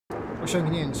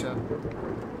Osiągnięcie.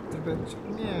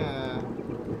 Nie.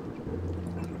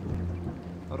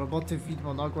 Roboty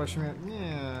widmo, nagła śmierć.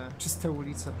 Nie. Czyste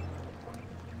ulice.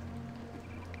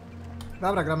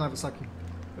 Dobra, gram na wysoki.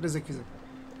 Ryzyk fizyk.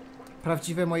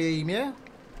 Prawdziwe moje imię?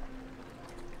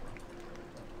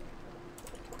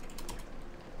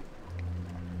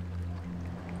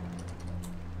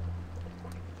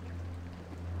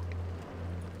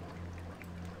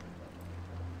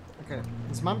 Okej,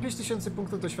 więc mam 5000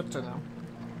 punktów doświadczenia.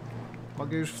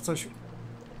 Mogę już w coś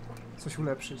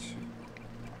ulepszyć.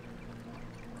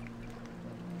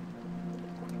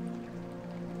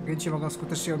 Agenci mogą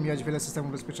skutecznie omijać wiele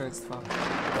systemów bezpieczeństwa. Tak.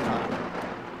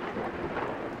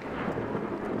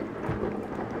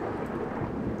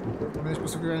 Umiejętność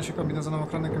posługiwania się kombinezonem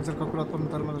ochrony, kamizelką akurat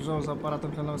pomidorową za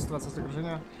aparatem tlenowy sytuacja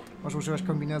zagrożenia. Może używać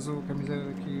kombinezu,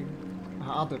 kamizelki...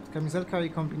 Aha, adept. Kamizelka i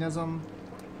kombinezon...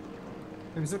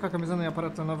 Kamizelka, kombinezon i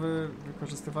aparat tlenowy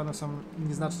wykorzystywane są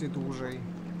nieznacznie dłużej.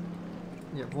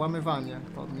 Nie, włamywanie.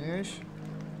 Podnieś.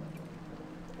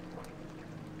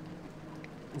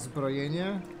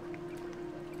 Uzbrojenie.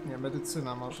 Nie,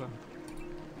 medycyna może.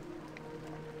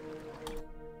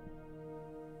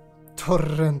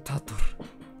 Torrentator.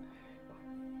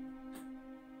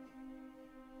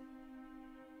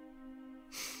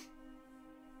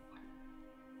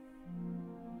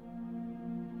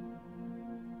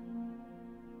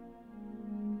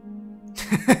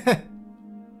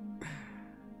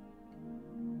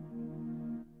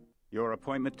 Your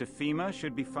appointment to FEMA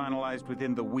should be finalized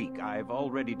within the week. I've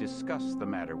already discussed the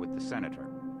matter with the senator.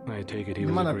 I take it he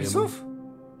was agreeable?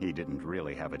 He didn't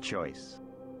really have a choice.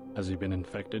 Has he been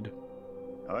infected?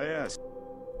 Oh yes.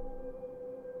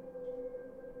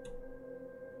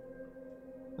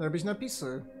 Robić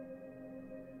napisy.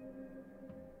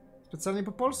 Specjalnie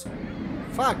po polsku.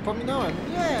 Fuck, pominąłem.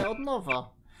 Nie, od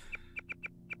nowa.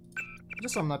 Gdzie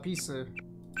są napisy?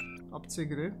 Opcje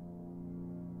gry.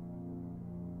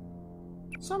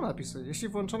 Są napisy. Jeśli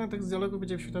włączony tekst dialogu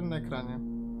będzie wyświetlony na ekranie.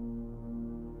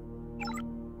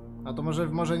 A to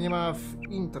może nie ma w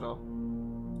intro.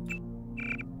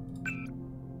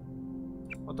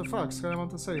 What the fuck, skoro mam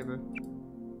te save'y.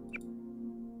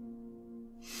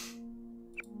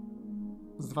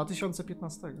 Z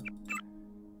 2015.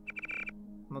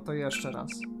 No to jeszcze raz.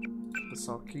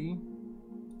 Wysoki.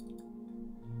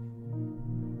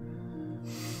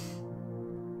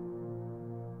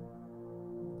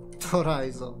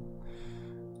 Horizon.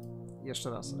 Jeszcze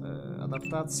raz.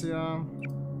 Adaptacja.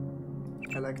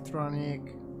 Electronic.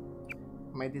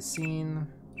 Medicine.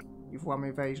 I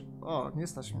włamywanie. O, nie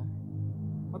stać mnie.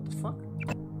 What the fuck?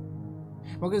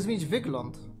 Mogę zmienić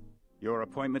wygląd. Your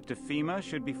appointment to FEMA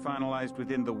should be finalized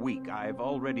within the week. I've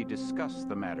already discussed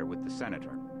the matter with the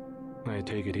senator. I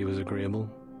take it he was agreeable?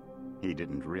 He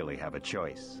didn't really have a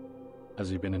choice. Has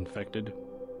he been infected?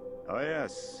 Oh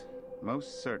yes.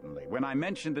 Most certainly. When I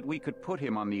mentioned that we could put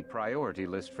him on the priority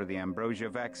list for the ambrosia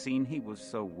vaccine, he was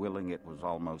so willing it was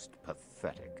almost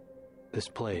pathetic. This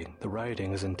plague, the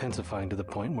rioting is intensifying to the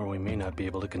point where we may not be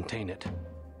able to contain it.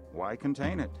 Why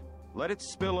contain it? Let it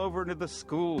spill over into the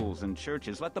schools and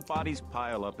churches. Let the bodies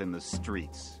pile up in the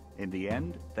streets. In the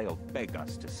end, they'll beg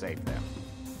us to save them.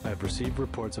 I've received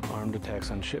reports of armed attacks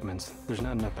on shipments. There's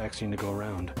not enough vaccine to go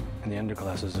around, and the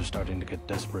underclasses are starting to get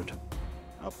desperate.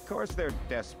 Of course they're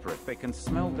desperate. They can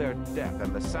smell their death,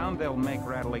 and the sound they'll make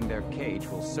rattling their cage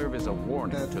will serve as a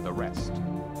warning to the rest.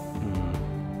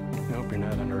 I hope you're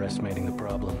not underestimating the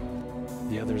problem.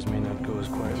 The others may not go as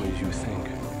quietly as you think.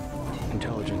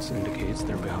 Intelligence indicates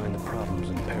they're behind the problems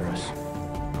in Paris.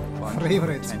 A bunch of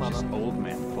pretentious old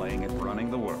men playing at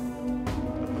running the world.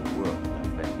 But the world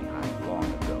left them behind long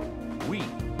ago. We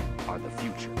are the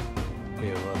future. We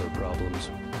have other problems.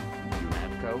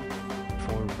 UNATCO?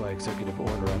 Formed by executive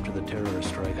order after the terrorist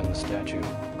strike on the statue.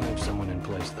 I have someone in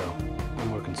place, though. I'm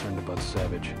more concerned about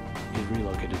Savage. He's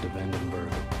relocated to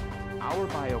Vandenberg. Our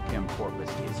biochem corpus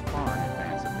is far in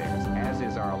advance of theirs, as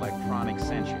is our electronic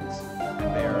sentience.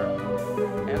 And their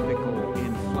ethical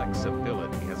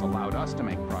inflexibility has allowed us to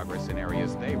make progress in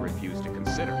areas they refuse to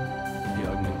consider. The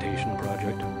augmentation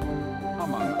project?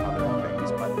 Among other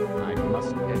things, but I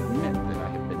must admit that I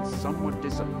have been somewhat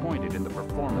disappointed in the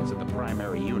performance of the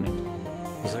primary unit.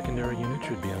 The secondary unit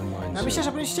should be online soon. Myślę,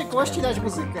 że powinniście głośniej dać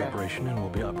muzykę. Preparation and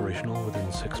will be operational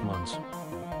within 6 months.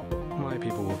 My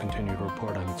people will continue to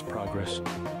report on its progress.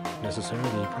 Necessarily,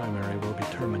 the primary will be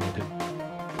terminated.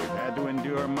 We've had to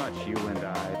endure much, you and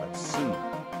I, but soon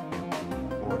it'll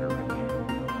be order again.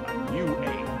 A new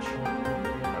age.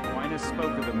 Aquinas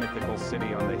spoke of the mythical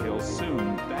city on the hill.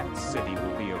 Soon, that city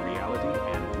will be a reality,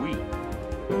 and we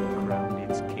will crown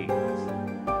its kings.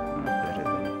 Better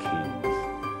than kings.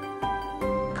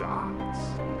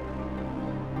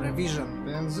 Vision,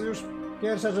 więc już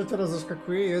pierwsza rzecz, która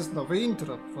zaskakuje, jest nowe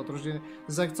intro. W odróżnieniu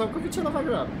za całkowicie nowa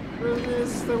gra. To nie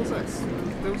jest Deus Ex.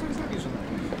 Deus Ex Vision.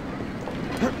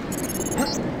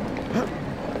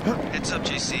 Heads up,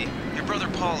 JC. Your brother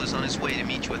Paul is on his way to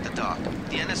meet you at the dock.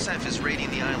 The NSF is raiding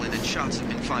the island and shots have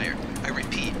been fired. I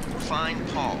repeat, find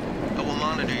Paul. I will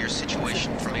monitor your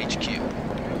situation from HQ.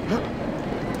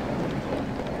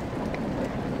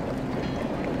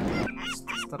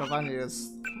 Sterowanie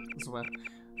jest złe.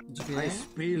 Dźwięk. I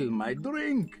spill my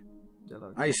drink.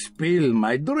 Dialog. I spill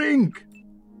my drink.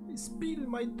 I spill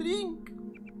my drink.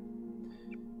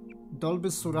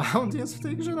 Dolby Surround jest w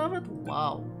tej grze nawet?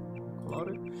 Wow.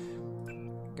 Kolory.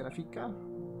 Grafika.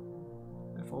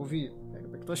 FOV.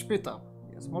 Jakby ktoś pytał.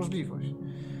 Jest możliwość.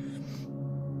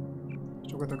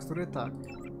 Czego tekstury? Tak.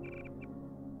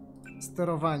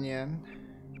 Sterowanie.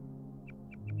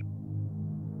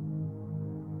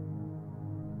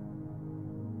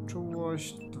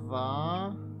 Czułość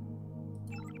 2.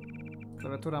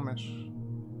 Klawiatura mysz.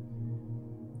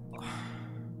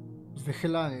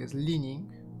 Wychylanie jest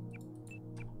leaning.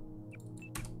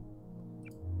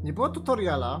 Nie było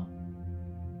tutoriala.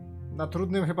 Na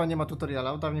trudnym chyba nie ma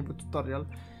tutoriala. Dawniej był tutorial.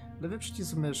 Lewy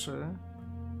przycisk myszy.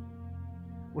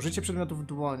 Użycie przedmiotów w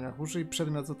dłoniach. Użyj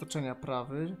przedmiot z otoczenia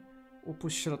prawy.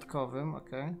 Upuść środkowym. Ok.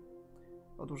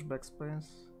 Odłóż backspace.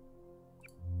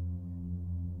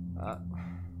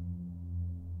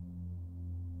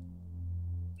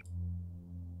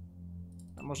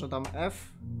 A może dam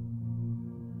F?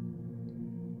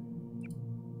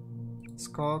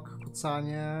 Skok,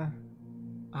 kucanie.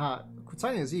 Aha,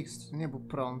 kucanie jest X, to nie był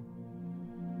pron.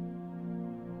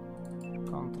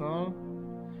 Control.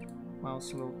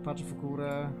 Mouse look, patrz w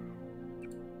górę.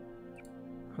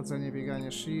 Chodzenie,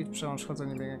 bieganie, shift. Przełącz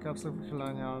chodzenie, bieganie, kapsuł,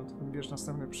 wychylanie, alt. Wybierz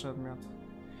następny przedmiot.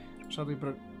 Przeładuj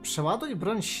broń. Przeładuj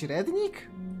broń średnik?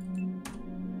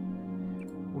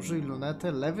 Użyj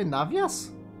lunety, lewy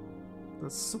nawias? To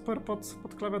jest super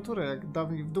pod klawiaturę, jak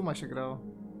dawniej w Duma się grało.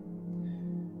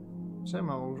 Czemu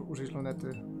mam użyć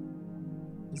lunety?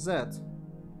 Z.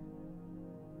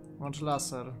 Łącz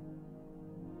laser.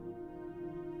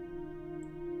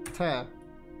 T.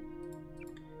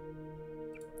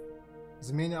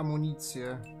 Zmień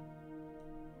amunicję.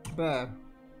 B.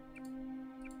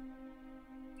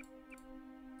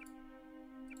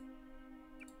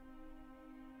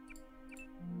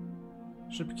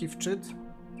 Szybki wczyt.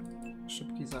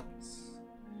 Szybki zapis.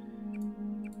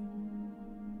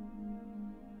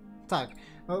 Tak,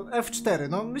 no F4,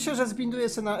 no myślę, że zbinduję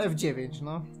sobie na F9,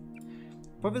 no.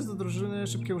 Powiedz do drużyny,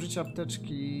 szybkie użycie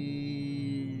apteczki.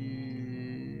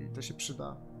 To się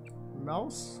przyda.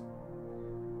 Mouse?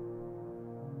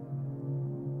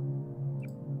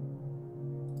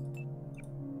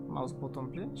 Mouse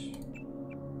button 5.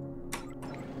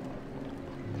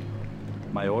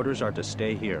 My orders are to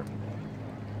stay here.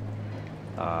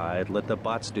 I'd let the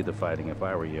bots do the fighting if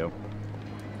I were you.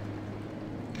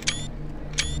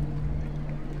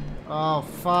 O,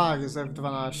 fuck, jest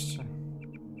F12.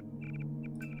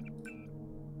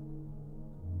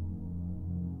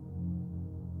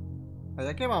 A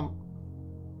jakie mam?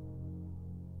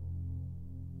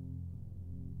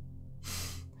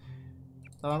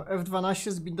 To mam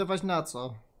F12 zbindować na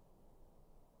co?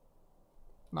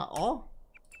 Na O?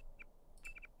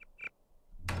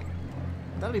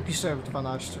 Dalej piszę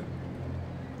F12.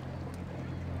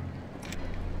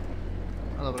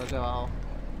 No dobra, działa O.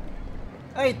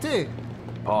 Ej, ty!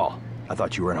 Paul, I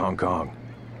thought you were in Hong Kong.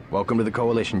 Welcome to the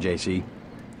Coalition, JC.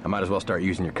 I might as well start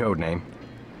using your code name.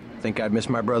 Think I'd miss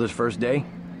my brother's first day?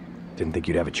 Didn't think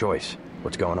you'd have a choice.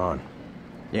 What's going on?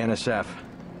 The NSF.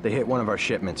 They hit one of our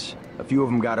shipments. A few of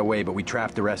them got away, but we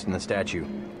trapped the rest in the statue.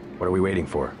 What are we waiting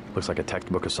for? Looks like a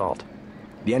textbook assault.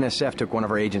 The NSF took one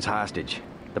of our agents hostage.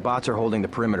 The bots are holding the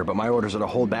perimeter, but my orders are to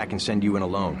hold back and send you in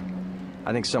alone.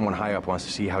 I think someone high up wants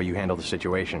to see how you handle the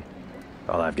situation.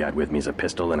 All I've got with me is a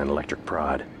pistol and an electric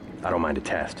prod. I don't mind a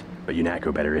test, but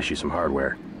UNATCO better issue some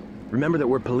hardware. Remember that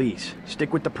we're police.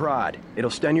 Stick with the prod. It'll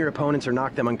stun your opponents or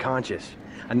knock them unconscious.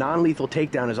 A non-lethal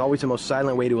takedown is always the most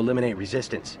silent way to eliminate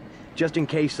resistance. Just in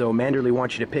case, though, Manderley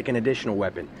wants you to pick an additional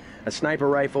weapon. A sniper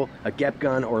rifle, a GEP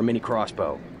gun, or a mini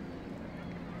crossbow.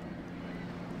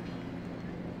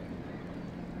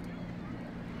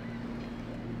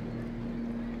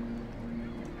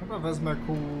 Chyba wezmę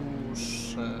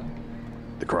kuszę.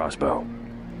 The crossbow.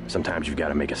 Sometimes you've got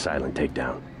to make a silent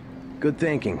takedown. Good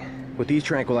thinking. With these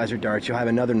tranquilizer darts, you'll have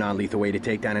another non-lethal way to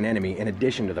take down an enemy in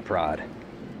addition to the prod.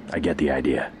 I get the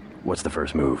idea. What's the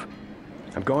first move?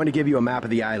 I'm going to give you a map of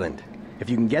the island. If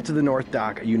you can get to the North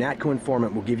Dock, a UNATCO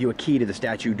informant will give you a key to the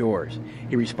statue doors.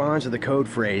 He responds to the code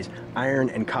phrase, iron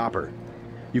and copper.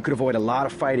 You could avoid a lot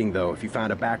of fighting, though, if you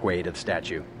found a back way to the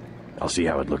statue. I'll see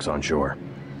how it looks on shore.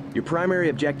 Your primary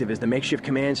objective is the makeshift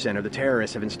command center the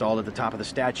terrorists have installed at the top of the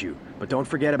statue, but don't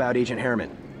forget about Agent Herman.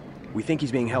 We think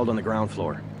he's being held on the ground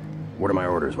floor. What are my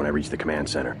orders when I reach the command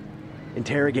center?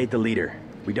 Interrogate the leader.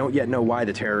 We don't yet know why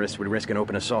the terrorists would risk an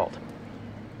open assault.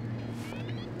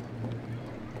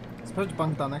 Sprawdź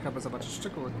bank danych, aby zobaczyć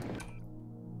szczegóły.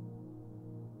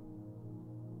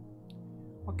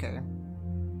 Okej.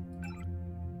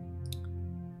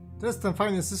 To jest ten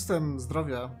fajny system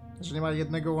zdrowia, że nie ma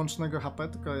jednego łącznego HP,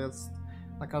 tylko jest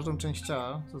na każdą część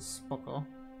ciała. To jest spoko.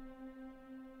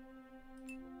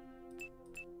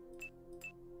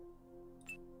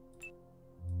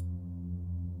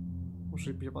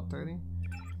 Użyj biobaterii.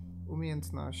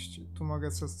 Umiejętności. Tu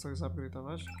mogę coś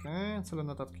zupgrade'ować. Okej, cele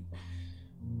notatki.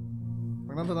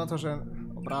 Wygląda na to, że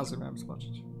obrazy miałem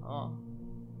zobaczyć. O.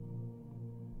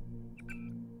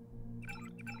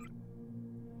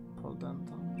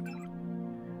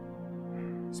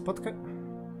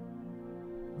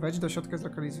 Wejdź do środka,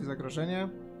 zlokalizuj zagrożenie.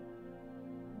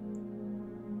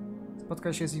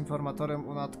 Spotkaj się z informatorem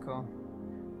UNATCO.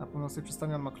 Na północnej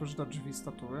przystani on ma klucz do drzwi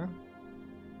statuły.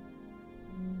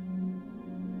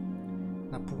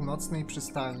 Na północnej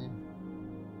przystani.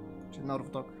 Czyli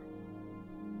North Dock.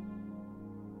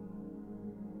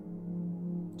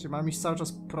 Czyli mam iść cały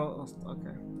czas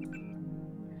okej.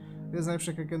 Jeden z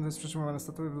najlepszych agentów jest przetrzymywany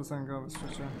statuły w dostęgu w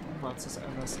świecie w walce z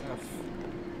NSF.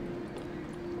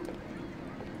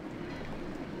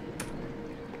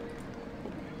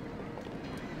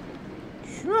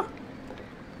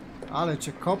 Ale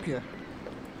cię kopię.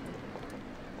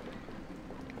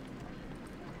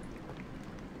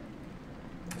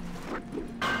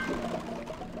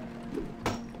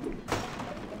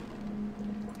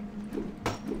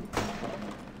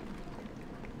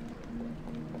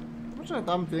 Może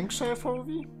dam większe FOV?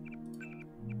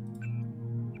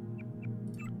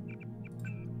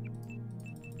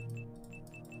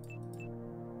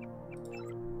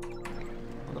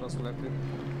 Od razu lepiej.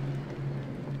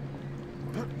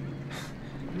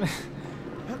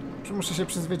 Muszę się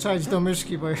przyzwyczaić do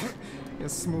myszki, bo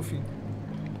jest smoothie.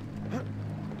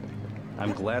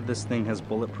 I'm glad this thing has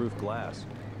bulletproof glass.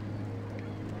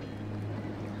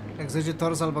 Jak zejdzie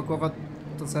tors albo głowa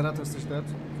do zera, to jesteś dead?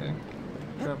 Okej.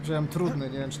 Ja wziąłem trudny,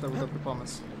 nie wiem, czy to był dobry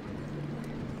pomysł.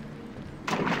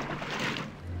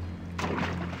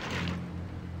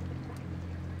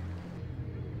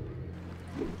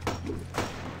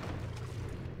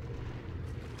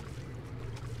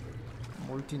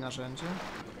 Multi-narzędzie.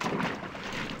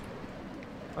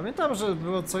 Pamiętam, że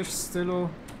było coś w stylu...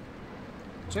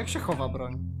 Czy jak się chowa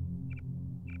broń?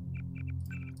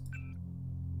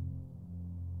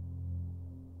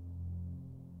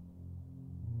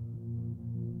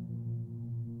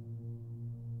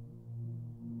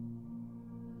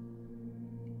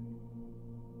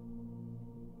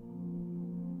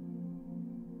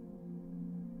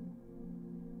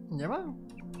 Nie ma?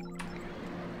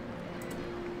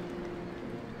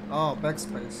 O,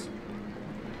 backspace.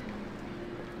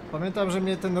 Pamiętam, że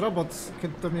mnie ten robot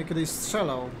do mnie kiedyś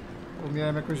strzelał, bo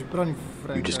miałem jakąś broń w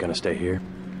ręku. You just gonna stay here?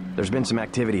 There's been some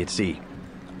activity at sea.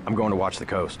 I'm going to watch the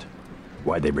coast.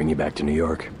 Why'd they bring you back to New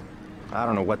York? I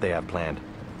don't know what they have planned.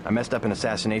 I messed up an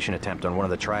assassination attempt on one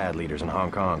of the triad leaders in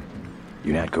Hong Kong.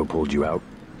 UNATCO pulled you out?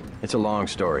 It's a long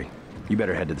story. You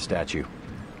better head to the statue.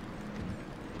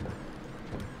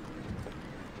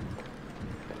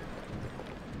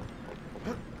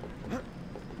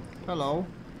 Hello.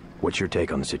 What's your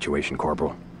take on the situation,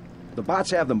 Corporal? The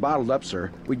bots have them bottled up,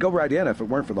 sir. We'd go right in if it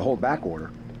weren't for the hold back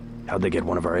order. How'd they get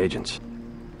one of our agents?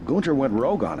 Gunter went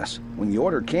rogue on us. When the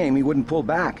order came, he wouldn't pull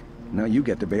back. Now you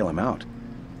get to bail him out.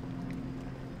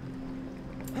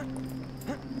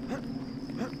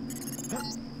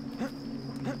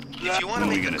 If you want to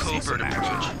make a covert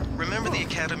approach, remember the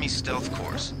Academy's stealth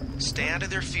course. Stay out of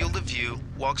their field of view,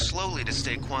 walk slowly to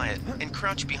stay quiet, and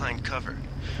crouch behind cover.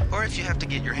 Or if you have to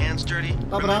get your hands dirty,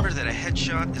 remember that a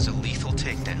headshot is a lethal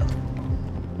takedown.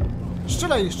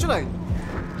 Strzelaj, strzelaj!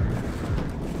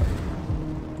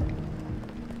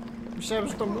 Myślałem,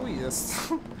 że to mój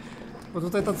jest. Bo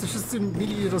tutaj tacy wszyscy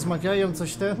mili rozmawiają,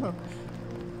 coś ten. No.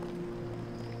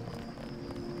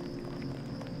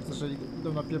 Że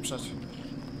idą napieprzać.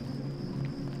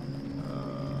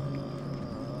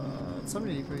 Co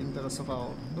mnie by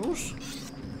interesowało? Nóż?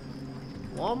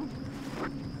 Łom?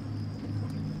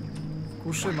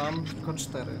 Kuszy mam tylko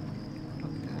 4.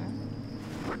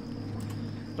 Okay.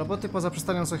 Roboty poza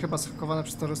przystanią są chyba zhakowane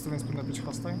przez terrorystów, więc powinno być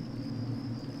hostile.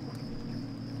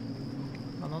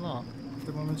 No. W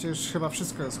tym momencie już chyba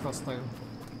wszystko jest hostile.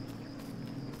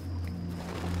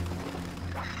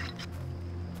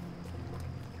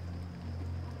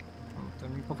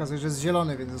 Ten mi pokazuje, że jest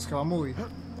zielony, więc jest chyba mój.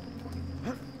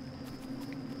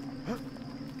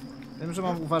 Wiem, że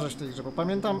mam uważać w tej grze, bo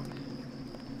pamiętam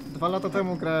 2 lata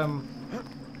temu grałem...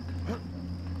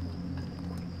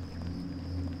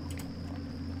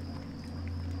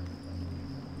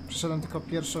 Przeszedłem tylko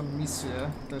pierwszą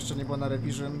misję, to jeszcze nie było na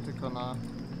Revision, tylko na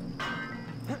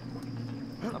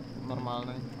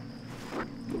normalnej.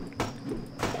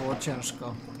 Było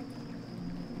ciężko.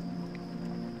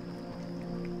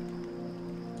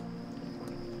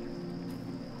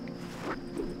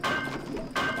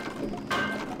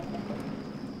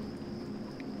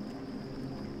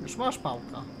 Już masz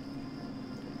pałka.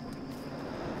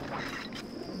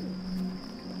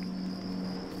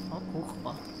 O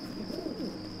kuchwa.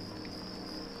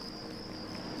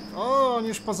 O, oni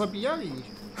już pozabijali.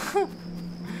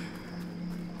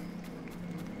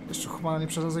 Jeszcze Humana nie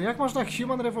przeszedł. Jak można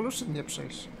Human Revolution nie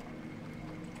przejść?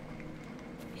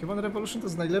 Human Revolution to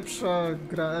jest najlepsza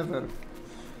gra ever.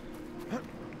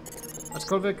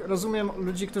 Aczkolwiek rozumiem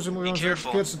ludzi, którzy mówią, że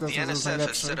pierwszy to jest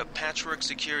najlepszy.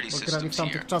 Bo grali w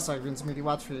tamtych czasach, więc mieli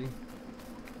łatwiej.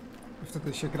 I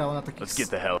wtedy się grało na takich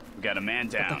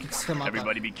schematach.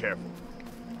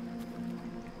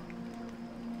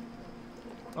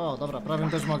 O, dobra, prawie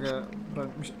też mogę...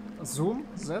 Zoom?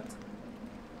 Z?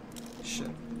 Sie.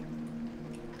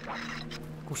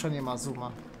 Kuszenie ma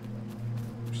zooma.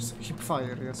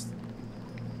 Hipfire jest.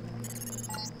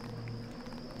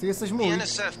 Ty jesteś mój. The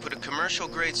NSF put a commercial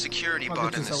grade security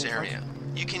bot in this area.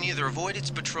 You can either avoid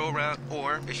its patrol route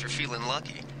or, if you're feeling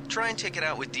lucky, try and take it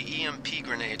out with the EMP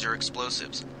grenades or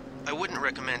explosives. I wouldn't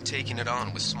recommend taking it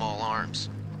on with small arms.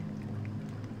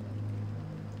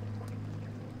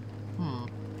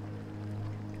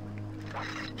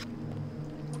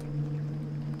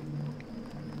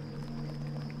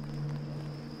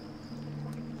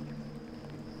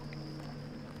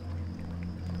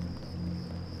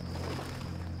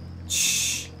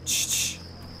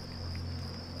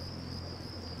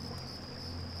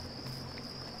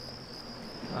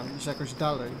 Mam iść jakoś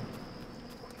dalej.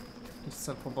 Jakiś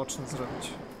cel poboczny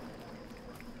zrobić.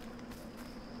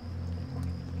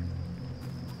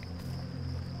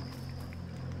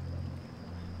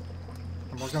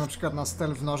 Mogę na przykład na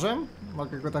stealth nożem?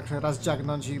 Mogę go tak raz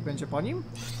dziagnąć i będzie po nim?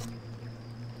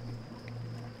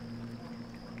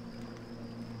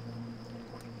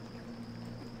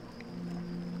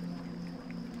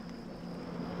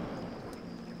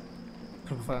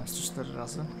 Próbowałem 3-4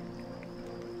 razy.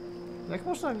 Jak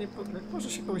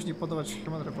może się komuś nie podobać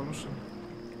Human Revolution?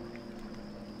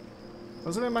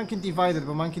 Rozumiem Monkey Divided,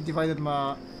 bo Monkey Divided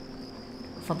ma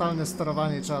fatalne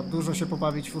sterowanie, trzeba dużo się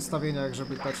pobawić w ustawieniach,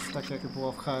 żeby dać tak jak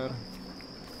było w HR.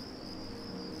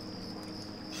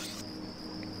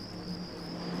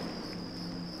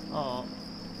 O.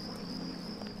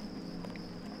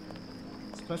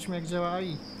 Sprawdźmy jak działa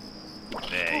AI.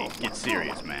 Hey, get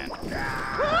serious, man.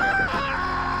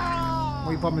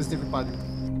 Mój pomysł nie wypalił.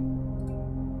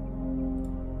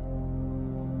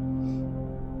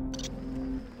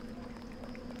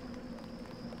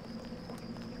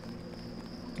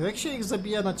 To jak się ich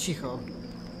zabija na cicho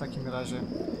w takim razie,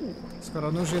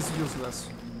 skoro nóż jest useless?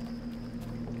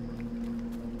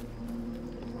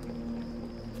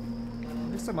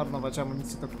 Nie chcę marnować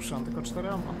amunicji do kuszan, tylko 4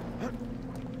 ammo.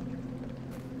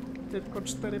 Tylko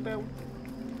 4 beł.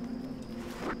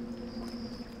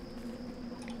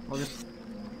 Mogę...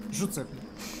 Rzucę.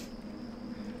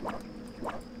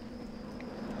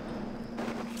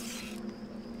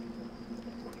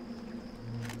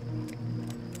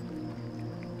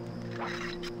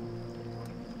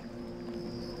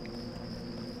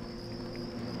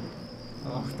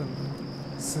 Och, ten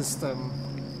system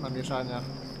namierzania.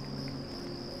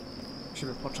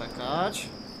 Musimy poczekać.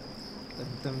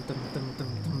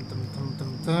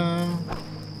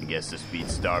 I guess this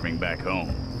beats starving back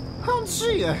home. On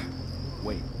żyje!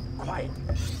 Wait, quiet.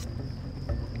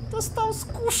 Dostał z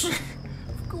kuszy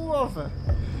w głowę.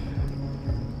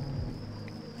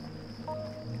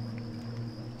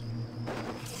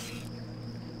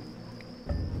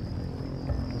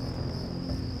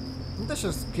 Da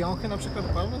się z piąchy na przykład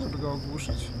palne, żeby go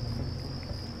ogłuszyć.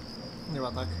 Nie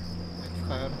ma tak, jak w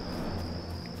HR.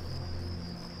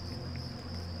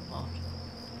 O,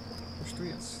 coś tu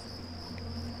jest.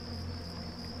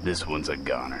 This one's a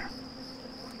goner.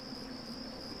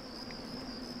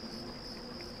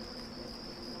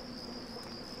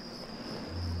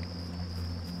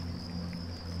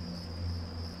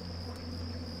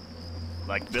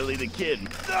 Like Billy the Kid.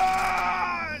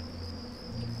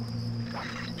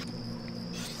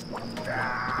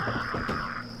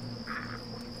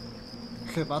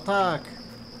 Chyba tak.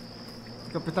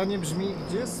 Tylko pytanie brzmi,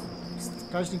 gdzie jest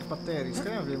Wskaźnik baterii.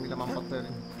 Skąd ja wiem, ile mam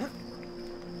baterii?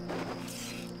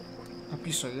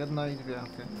 Napiszę, 1 i 2,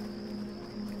 okej.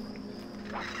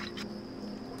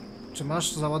 Czy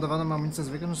masz załadowaną amunicję z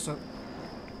wiekiem? Jeszcze...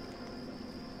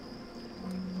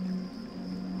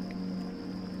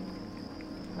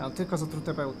 Ja tylko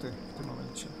zatrute bełty w tym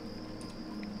momencie.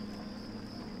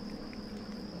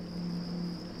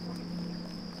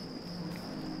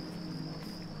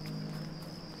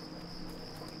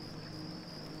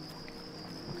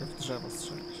 Mogę w drzewo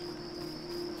strzelić.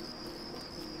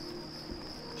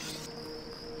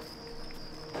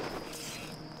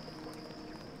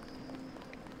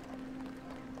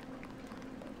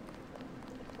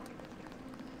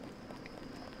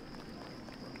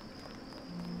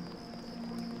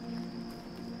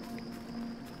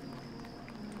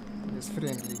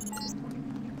 Friendly.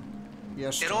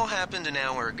 It all happened an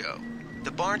hour ago.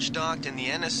 The barge docked and the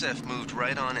NSF moved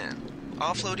right on in,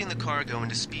 offloading the cargo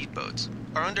into speedboats.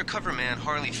 Our undercover man,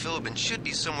 Harley Philbin, should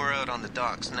be somewhere out on the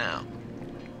docks now.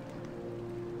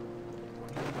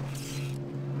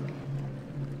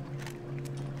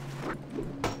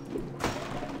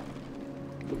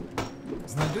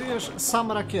 Znajdujesz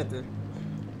sam rakiety.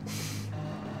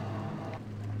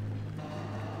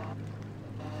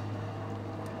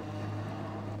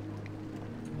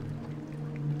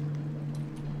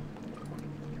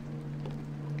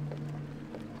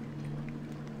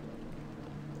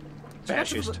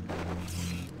 Fascist.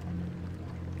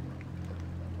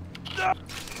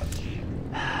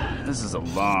 This is a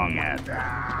long ad.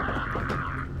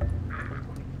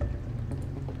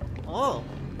 O!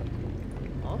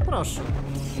 O, proszę.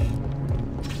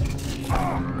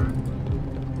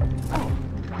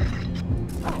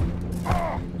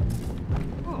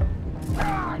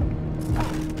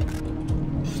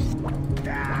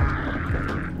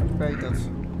 Baited.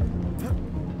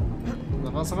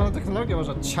 Zaawansowana technologia,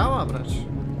 można ciała brać.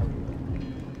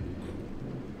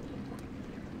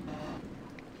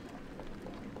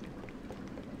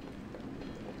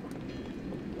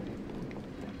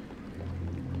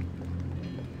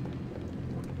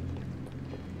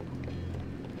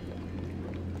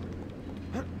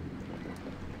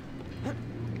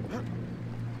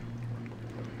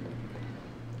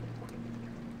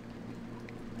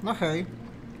 No hej.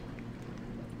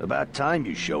 About time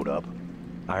you showed up.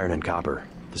 Iron and copper.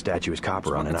 The statue is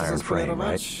copper on an iron frame,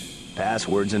 right?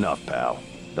 Password's enough, pal.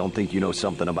 Don't think you know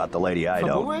something about the lady I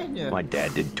don't. My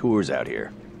dad did tours out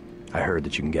here. I heard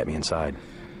that you can get me inside.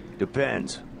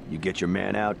 Depends. You get your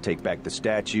man out, take back the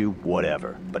statue,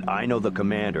 whatever. But I know the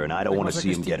commander and I don't want to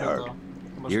see him get hurt.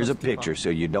 Here's a picture so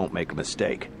you don't make a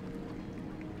mistake.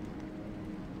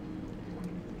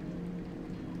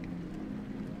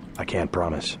 I can't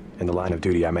promise. In the line of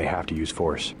duty, I may have to use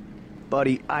force.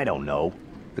 Buddy, I don't know.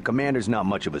 The commander's not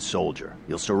much of a soldier.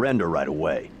 He'll surrender right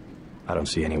away. I don't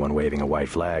see anyone waving a white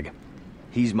flag.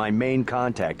 He's my main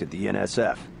contact at the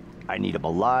NSF. I need him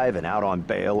alive and out on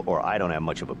bail, or I don't have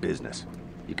much of a business.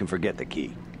 You can forget the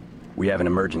key. We have an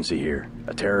emergency here.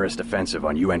 A terrorist offensive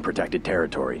on UN-protected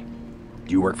territory.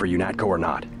 Do you work for UNATCO or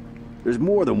not? There's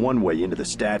more than one way into the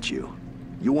statue.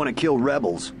 You want to kill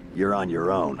rebels, you're on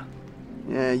your own.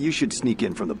 Yeah, you should sneak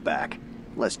in from the back.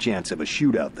 Less chance of a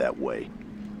shootout that way.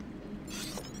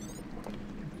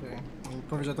 Okay.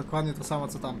 Powiedział dokładnie to samo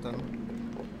co tamten.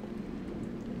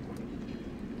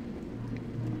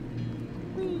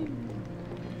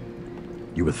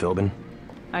 You with Philbin?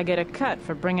 I get a cut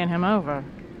for bringing him over.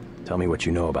 Tell me what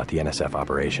you know about the NSF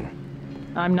operation.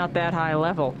 I'm not that high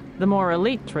level. The more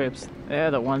elite troops,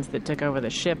 they're the ones that took over the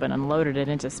ship and unloaded it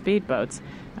into speedboats.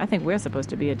 I think we're supposed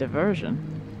to be a diversion.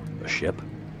 A ship?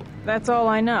 That's all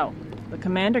I know. The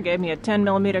commander gave me a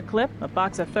 10mm clip, a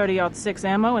box of 30-06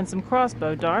 ammo, and some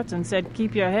crossbow darts and said,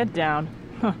 keep your head down.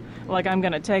 Like I'm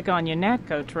gonna take on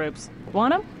UNATCO troops.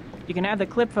 Want 'em? You can have the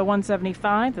clip for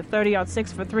 $175, the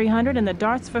 30-06 for $300, and the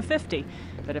darts for $50.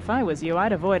 But if I was you,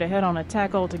 I'd avoid a head-on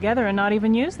attack altogether and not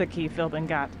even use the key Philbin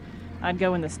got. I'd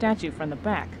go in the statue from the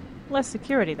back. Less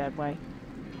security that way.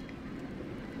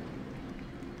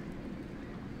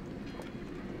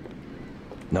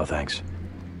 No thanks.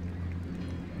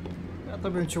 Ja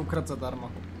to bym ci ukradł za darmo.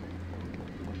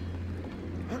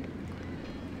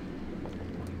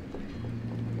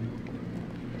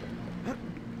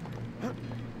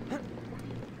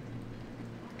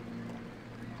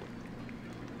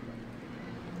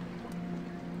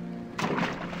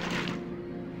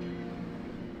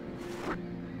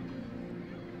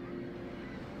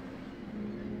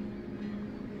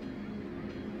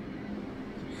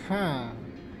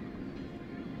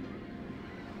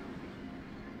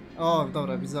 O,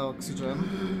 dobra, widzę oxygen.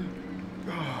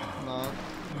 No,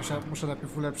 muszę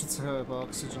najpierw ulepszyć sobie chyba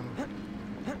oxygen.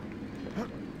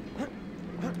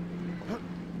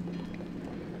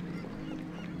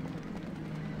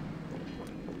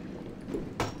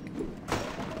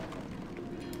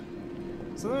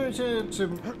 Zastanawiam się, czy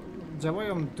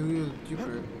działają dual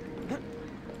dupy.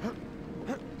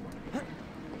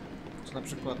 Czy na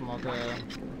przykład mogę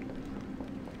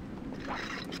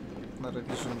na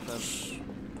Revision też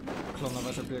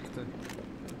klonować obiekty.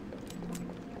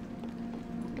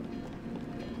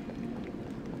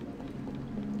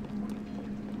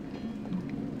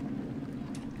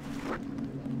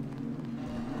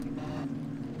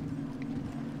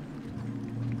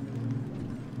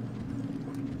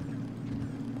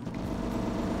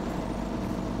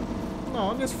 No,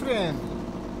 on jest friendly.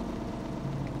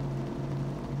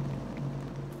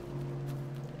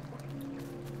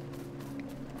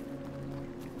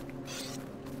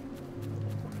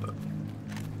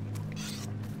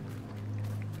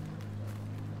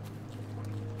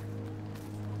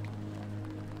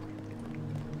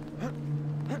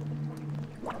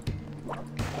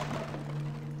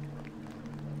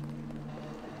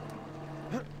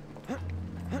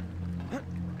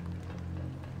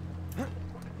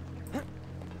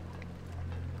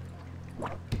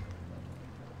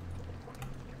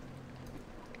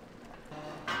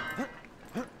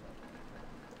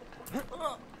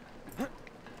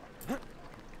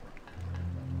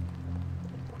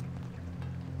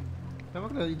 Ja w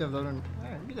ogóle idę w dobrym...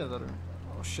 idę w dobrym...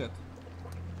 O, shit.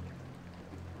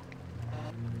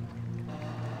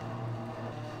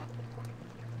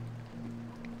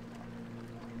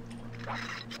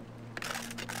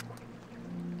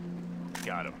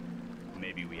 Got him.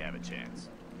 Maybe we have a chance.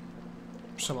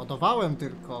 Przeładowałem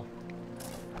tylko.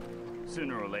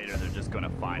 Sooner or later, they're just gonna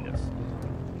find us.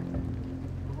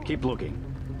 Keep looking.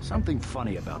 Something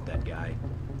funny about that guy.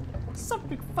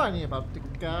 Something funny about the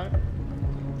guy.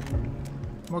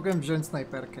 Mogę wziąć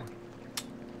snajperkę.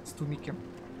 Z tłumikiem.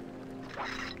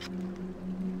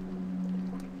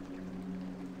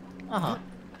 Aha.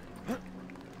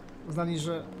 Uznali,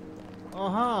 że...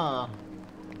 Aha.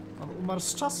 On umarł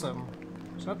z czasem.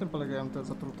 Czy na tym polegają te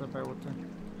zatrute bełty?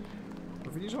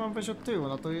 Mówili, że mam wejść od tyłu.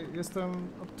 No to jestem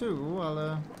od tyłu,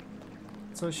 ale...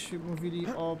 Coś mówili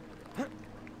o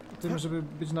tym, żeby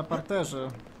być na parterze.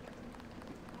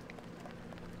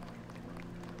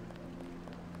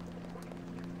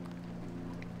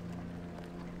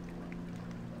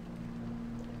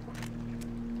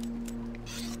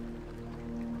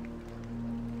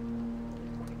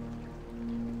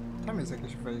 Tam jest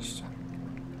jakieś wejście.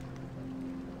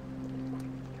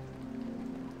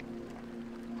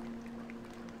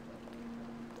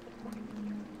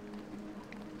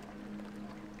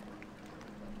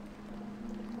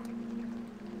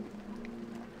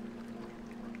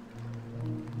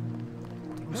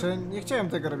 Znaczy, nie chciałem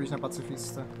tego robić na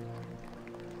pacyfistę.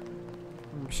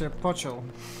 Bym się pociął.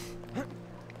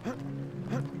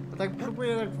 Ja tak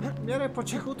próbuję tak w miarę po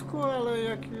cichutku, ale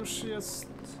jak już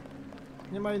jest...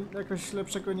 Nie ma jakoś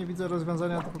lepszego, nie widzę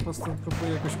rozwiązania, to po prostu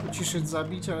próbuję jakoś uciszyć,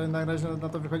 zabić, ale na razie na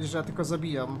to wychodzi, że ja tylko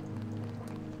zabijam.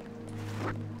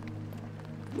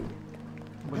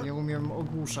 Bo nie umiem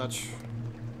ogłuszać.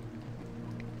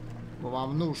 Bo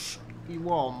mam nóż i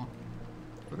łom,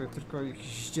 który tylko ich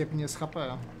ściepnie z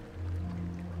HP.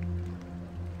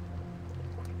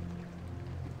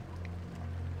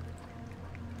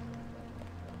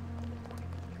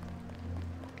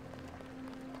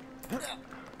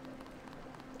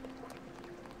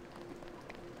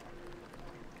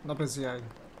 No bez jaj.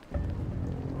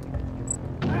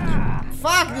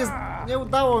 Fuck! Nie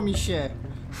udało mi się!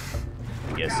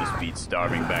 Guess this beats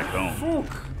starving back home. Fuk!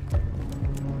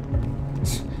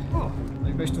 No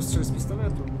i weź tu strzel z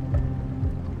pistoletu.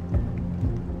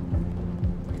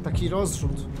 Taki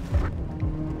rozrzut.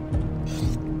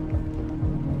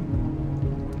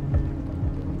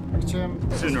 Chciałem...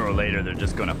 Sooner or later, they're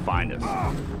just gonna find us.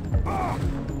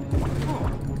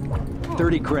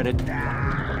 30 credit.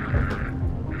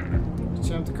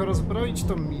 Chciałem tylko rozbroić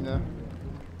tą minę.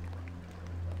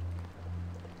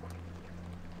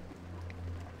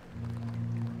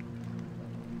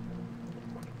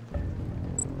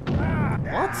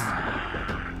 What?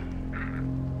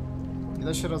 Nie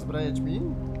da się rozbrajać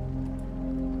min?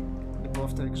 Nie było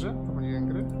w tej grze? Pomyliłem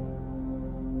gry?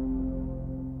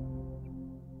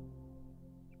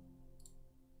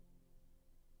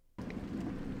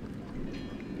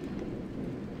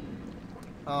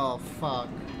 Oh, fuck.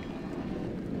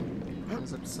 Nie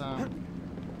zapisałem.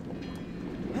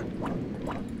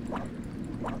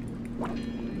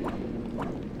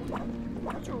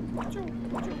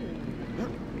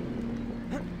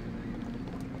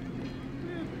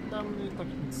 Tam i tak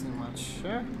nic nie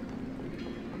macie.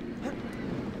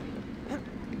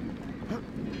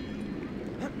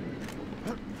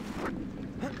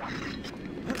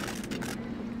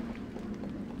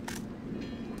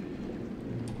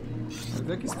 W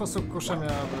jaki sposób kusza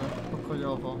miałaby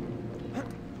pokojowo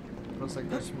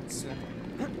rozegrać misję?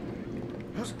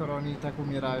 Skoro oni i tak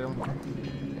umierają.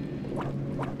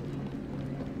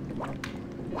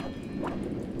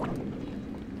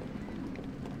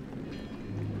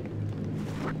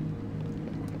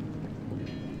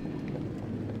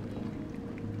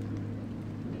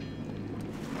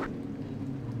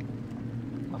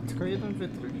 A tylko jeden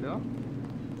wytrych, ja?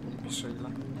 Nie pisze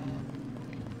ile.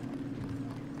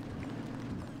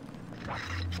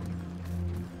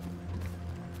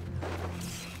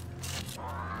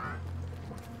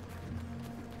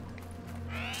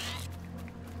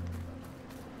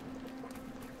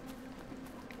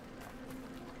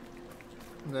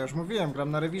 No ja już mówiłem,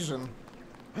 gram na revision.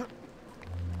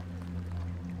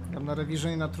 Gram na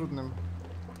revision i na trudnym.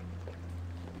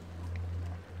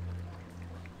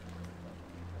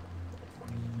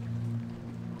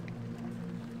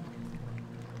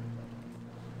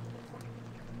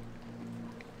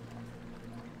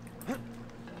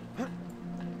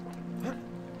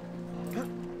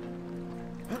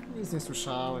 Nic nie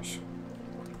słyszałeś.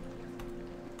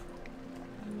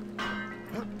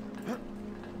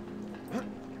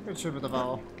 Jak ci się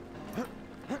wydawało?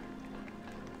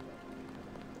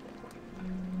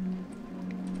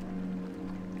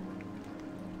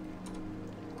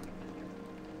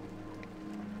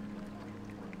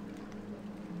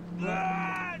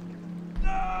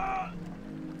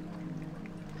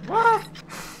 What?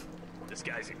 This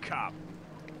guy's a cop.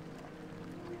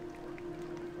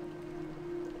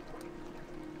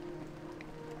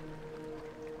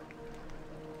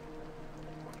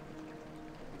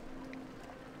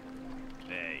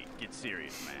 Hey, get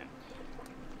serious, man.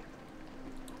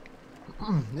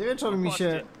 Nie wiem, czy on mi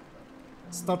się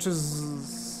stoczy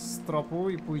z tropu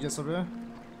i pójdzie sobie.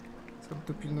 Skoro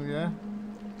tu pilnuje.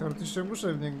 Teoretycznie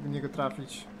muszę w niego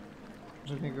trafić,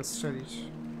 żeby w niego strzelić.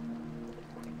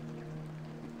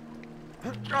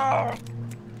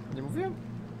 Nie mówiłem?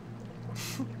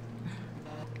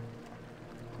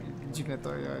 Dziwne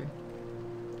to jaj.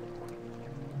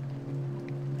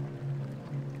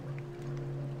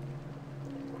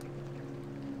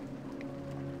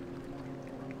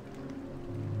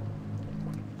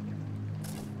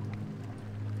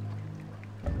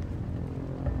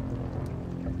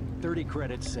 $30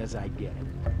 credits says I get it.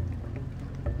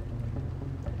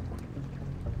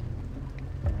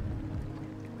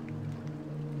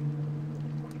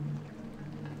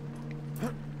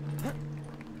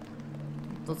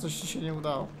 To coś ci się nie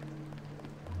udało.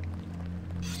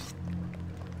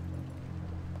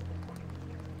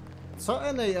 Co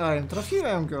NAI?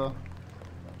 Trafiłem go.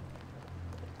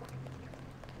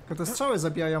 Tylko te strzały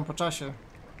zabijają po czasie.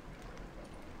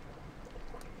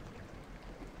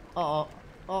 O.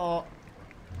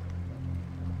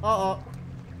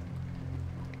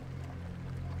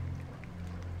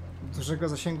 Dużego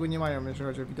zasięgu nie mają, jeżeli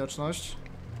chodzi o widoczność.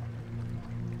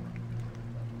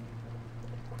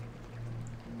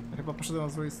 Chyba poszedłem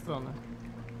od złej strony.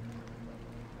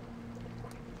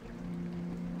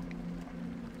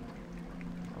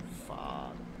 Oh, fuck.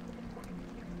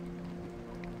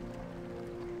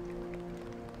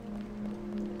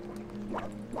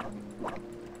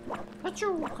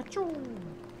 Haciu, haciu.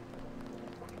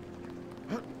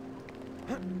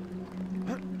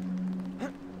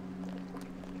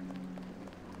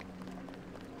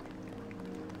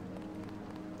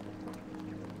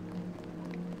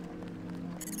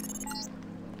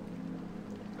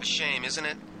 A shame, isn't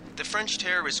it? The French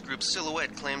terrorist group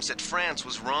Silhouette claims that France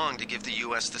was wrong to give the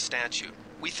U.S. the statue.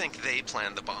 We think they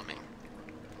planned the bombing.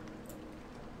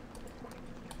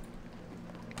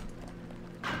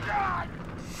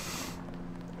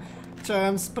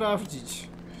 Chciałem sprawdzić,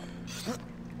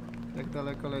 jak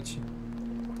daleko leci.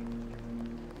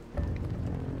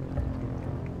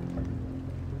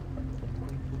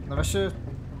 No właśnie...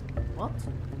 What?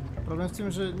 Problem w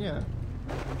tym, że nie.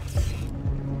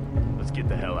 Let's get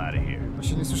the hell out of here.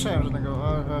 Właśnie nie słyszałem żadnego...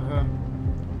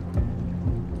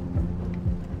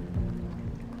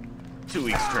 2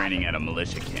 weeks training at a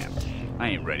militia camp. I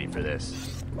ain't ready for this.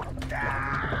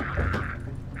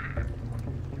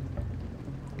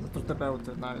 Zatrute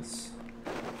bełty, nice.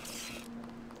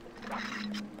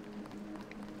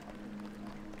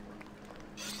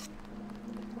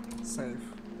 Save.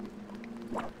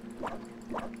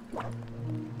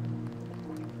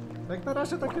 Jak na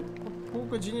razie takie pół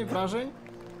godziny wrażeń.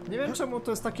 Nie wiem czemu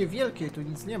to jest takie wielkie i tu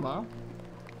nic nie ma.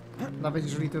 Nawet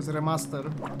jeżeli to jest remaster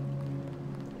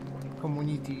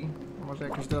Community. Może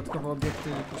jakieś dodatkowe obiekty,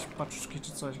 jakieś paczuszki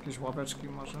czy coś, jakieś ławeczki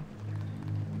może.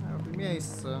 Miałoby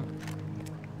miejsce.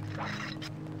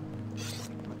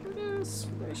 No to jest,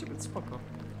 wydaje się być spoko.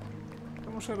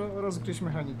 To muszę rozgryźć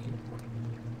mechaniki.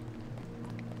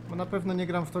 Bo na pewno nie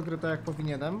gram w tą grę tak jak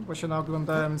powinienem, bo się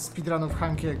naoglądałem speedrunów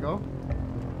Hankiego.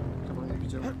 Chyba nie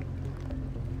widział. No.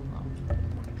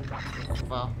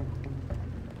 2.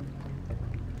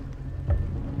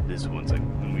 This one's like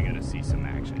when we gonna see some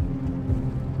action.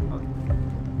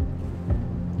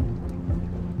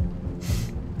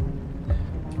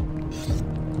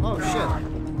 O, shit.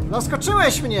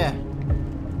 Zaskoczyłeś mnie!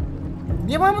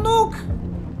 Nie mam nóg!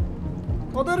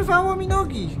 Oderwało mi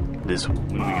nogi! This one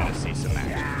when we gonna see some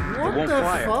action. What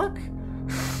the fuck?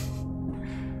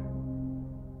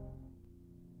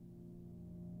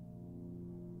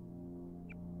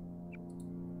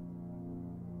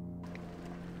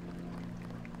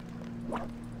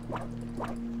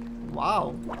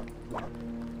 Wow.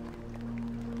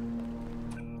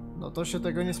 No to się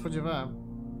tego nie spodziewałem.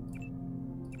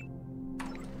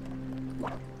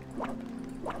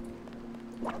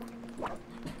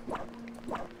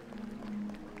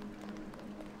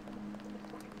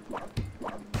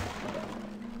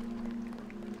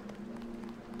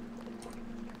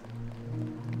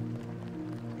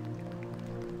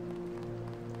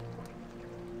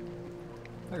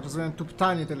 Tak, rozumiem,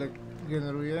 tuptanie tyle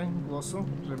generuje głosu,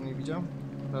 żebym nie widział.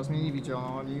 Teraz mnie nie widział,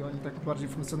 no, oni tak bardziej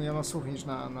funkcjonują na słuch niż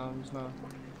na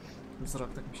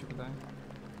wzrok, tak mi się wydaje.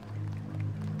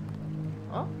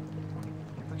 O!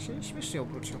 Tak się śmiesznie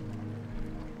obrócił.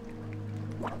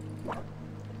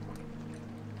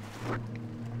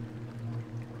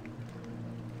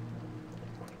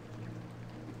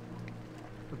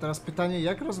 To teraz pytanie,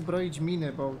 jak rozbroić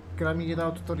miny, bo gra mi nie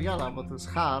dała tutoriala, bo to jest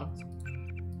hard.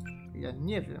 Ja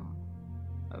nie wiem.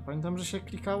 Ale pamiętam, że się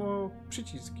klikało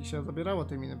przycisk i się zabierało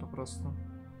te miny po prostu.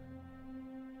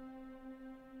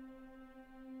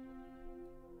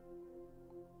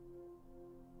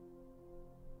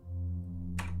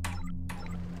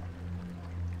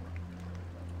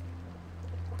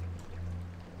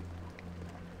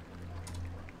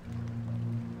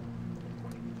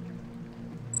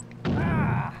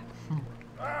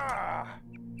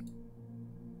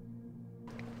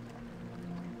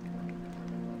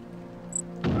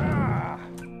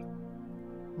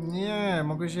 Nie,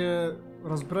 mogę się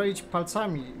rozbroić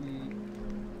palcami i...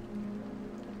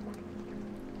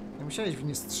 Nie musiałeś w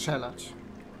nie strzelać.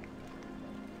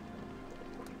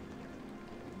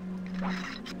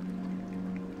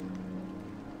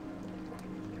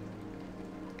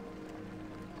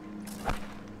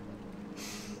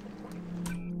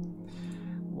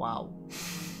 Wow.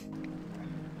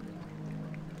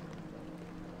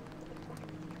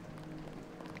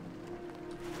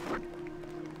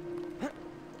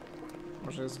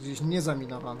 Może jest gdzieś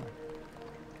niezaminowany.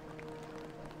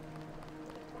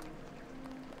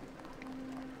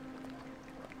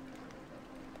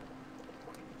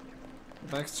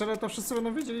 Bo jak strzelę, to wszyscy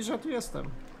będą wiedzieli, że ja tu jestem.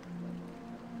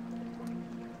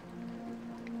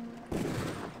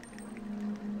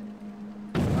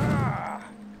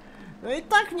 No i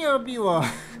tak nie obiło.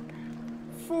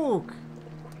 Fuk.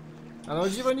 Ale o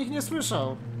dziwo nikt nie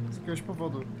słyszał. Z jakiegoś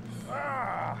powodu.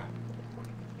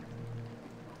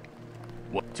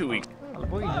 What, 2 weeks?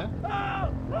 Albo i nie.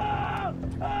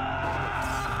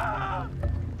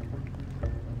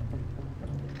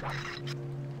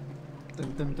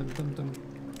 Tym.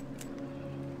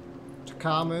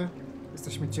 Czekamy.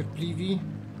 Jesteśmy cierpliwi.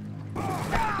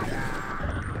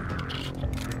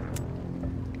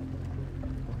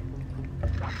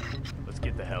 Let's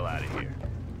get the hell out of here.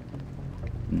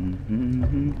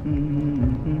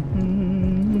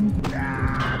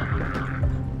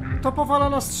 To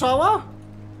powalona strzała?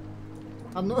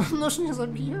 A nóż nie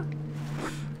zabija?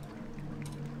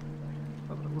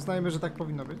 Dobra, uznajmy, że tak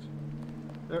powinno być.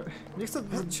 Ja nie chcę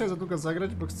dzisiaj za długo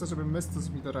zagrać, bo chcę, żeby Mystus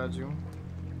mi doradził.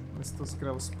 Mystus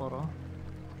grał sporo.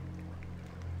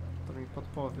 To mi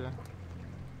podpowie.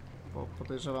 Bo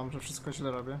podejrzewam, że wszystko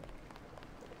źle robię.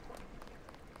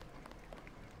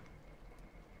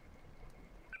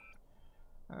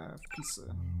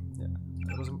 Wpisy. Nie.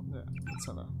 Nie.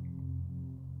 Cele.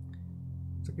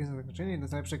 Zakończenie zakończenie. Jeden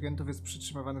z najlepszych agentów jest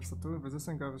przytrzymywany w statuły.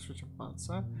 Wyzyskał go wyświecił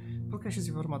palce. Spotka się z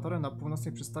informatorem na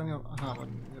północnej przystani. Aha,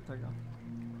 nie tego.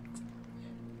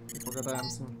 Nie pogadałem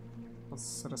z nim po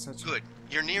resecie. Good.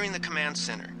 You're nearing the command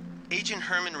center. Agent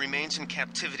Herman remains in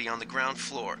captivity on the ground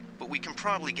floor, but we can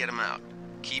probably get him out.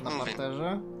 Keep Na moving.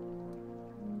 parterze.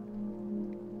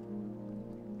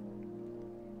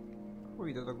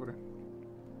 Idę do góry.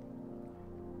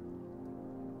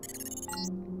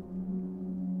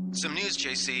 Some news,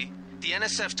 JC. The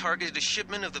NSF targeted a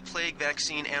shipment of the plague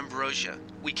vaccine Ambrosia.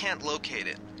 We can't locate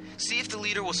it. See if the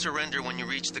leader will surrender when you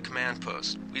reach the command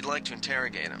post. We'd like to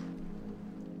interrogate him.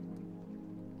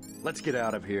 Let's get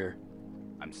out of here.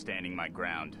 I'm standing my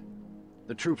ground.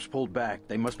 The troops pulled back.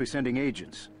 They must be sending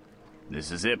agents.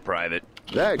 This is it, Private.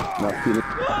 Tak, na chwilę.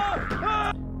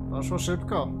 Poszło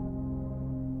szybko.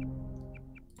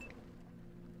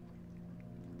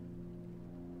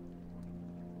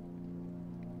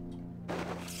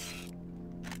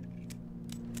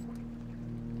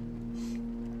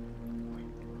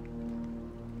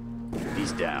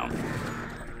 He's down.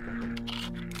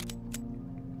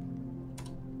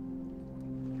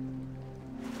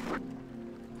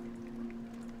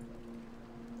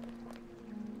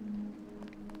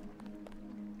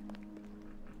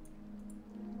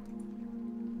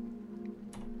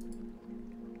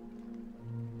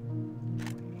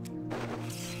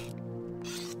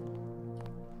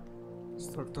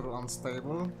 Structure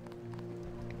unstable.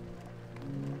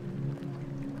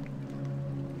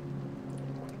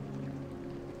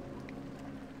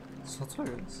 Co to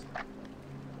jest?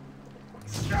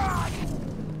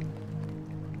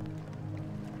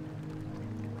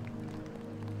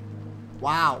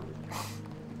 Wow!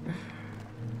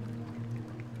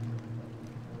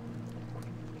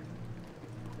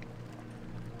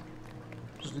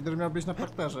 Przecież lider miał być na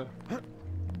parterze.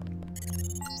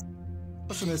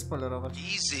 Proszę nie spoilerować.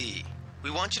 Easy.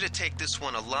 We want you to take this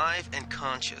one alive and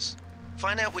conscious.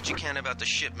 Find out what you can about the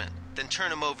shipment, then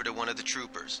turn him over to one of the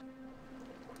troopers.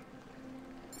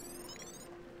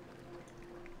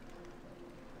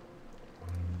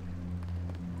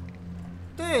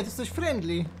 Ty jesteś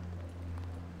friendly.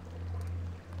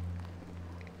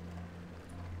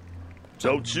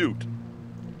 Don't shoot.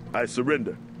 I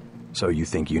surrender. So you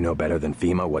think you know better than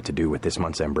FEMA what to do with this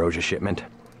month's ambrosia shipment?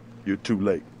 You're too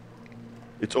late.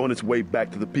 It's on its way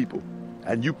back to the people,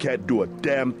 and you can't do a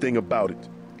damn thing about it.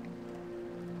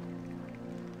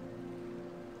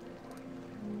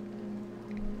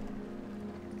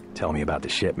 Tell me about the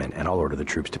shipment, and I'll order the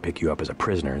troops to pick you up as a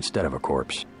prisoner instead of a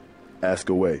corpse. Ask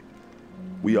away.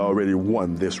 We already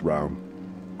won this round.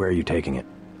 Where are you taking it?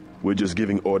 We're just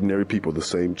giving ordinary people the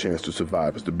same chance to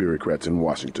survive as the bureaucrats in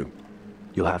Washington.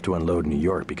 You'll have to unload in New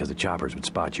York because the choppers would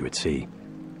spot you at sea.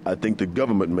 I think the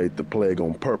government made the plague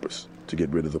on purpose to get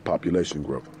rid of the population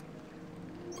growth.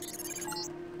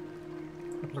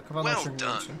 Well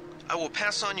done. I will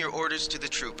pass on your orders to the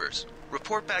troopers.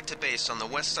 Report back to base on the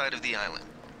west side of the island.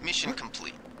 Mission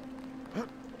complete.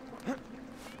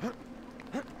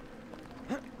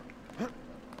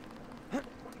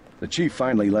 The chief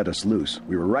finally let us loose.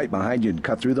 We were right behind you and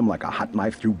cut through them like a hot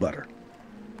knife through butter.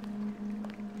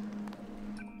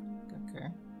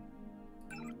 Okay.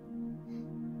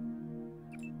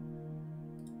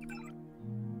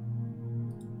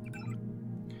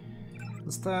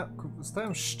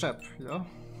 Dostałem szczep, jo?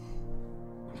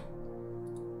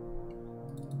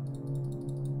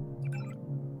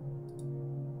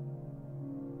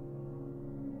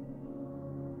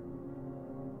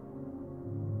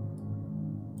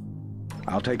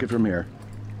 I'll take it from here.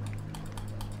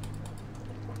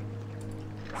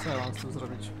 Co ja mam z tym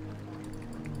zrobić?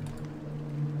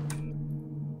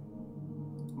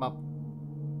 Map.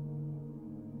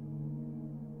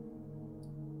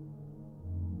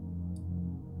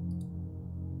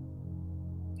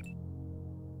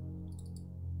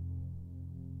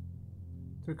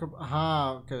 Tylko...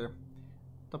 Aha, okej. Okay.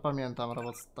 To pamiętam,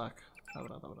 robot... Tak.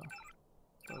 Dobra, dobra.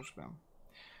 To już wiem.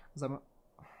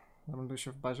 Zamelduję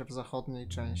się w bazie w zachodniej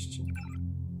części.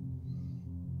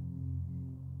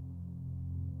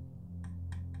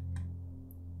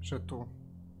 Że tu.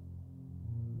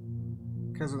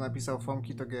 Kezu napisał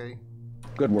Fonki to gay.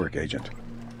 Good work, agent.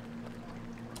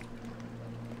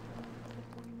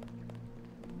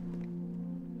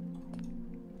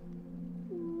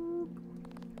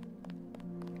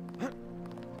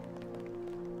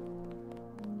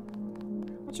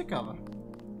 No ciekawe.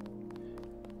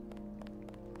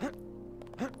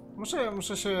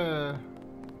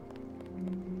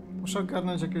 Muszę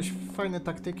ogarnąć jakieś fajne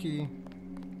taktyki.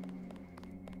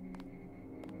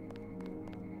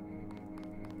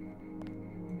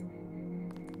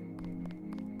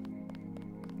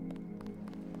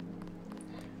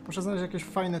 Muszę znaleźć jakieś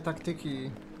fajne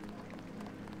taktyki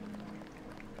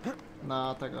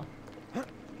na tego.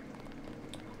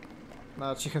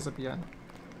 Na ciche zabijanie.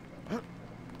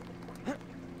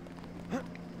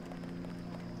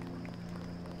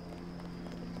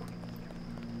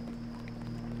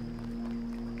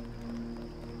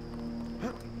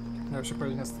 Miał się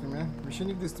pojawić na streamie? Mi się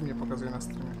nigdy stream nie pokazuje na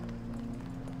streamie.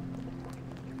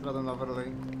 Żaden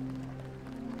overlay.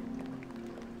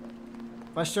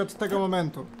 Właśnie od tego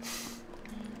momentu.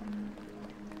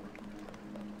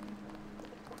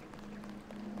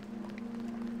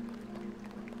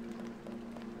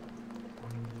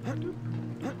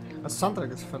 A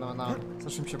Soundtrack jest fenomenalny.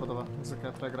 Zawsze mi się podoba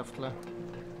muzyka, która gra w tle.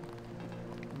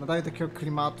 Nadaje takiego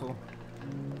klimatu.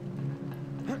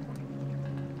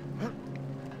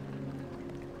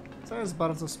 Co jest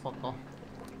bardzo spoko.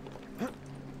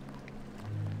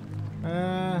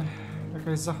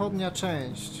 Jakaś zachodnia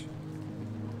część.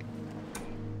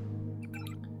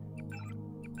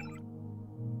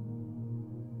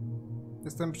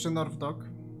 Jestem przy North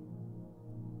Dock.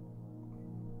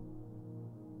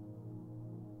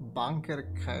 Bunker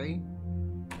K?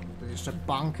 To jeszcze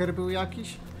bunker był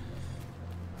jakiś?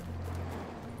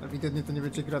 Ewidentnie to nie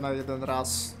będzie gra na jeden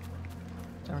raz.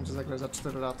 Ja będzie zagrać za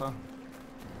 4 lata.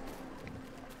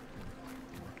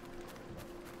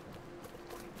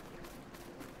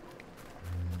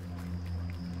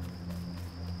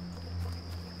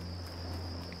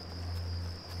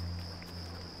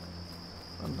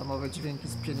 Randomowe dźwięki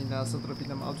z pianina z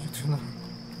odrobiną audio-tuna.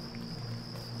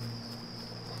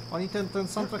 Oni ten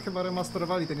soundtrack chyba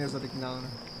remasterowali, ten jest oryginalny.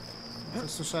 Coś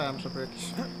słyszałem, że był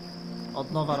jakiś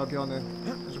od nowa robiony,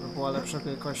 żeby była lepsza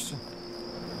wielkości.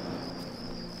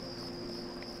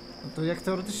 No to jak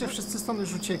teoretycznie wszyscy stąd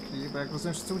już uciekli, bo jak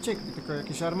rozumiem wszyscy uciekli, tylko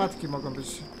jakieś armatki mogą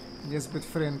być niezbyt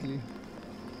friendly.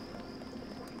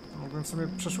 Mógłbym sobie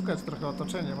przeszukać trochę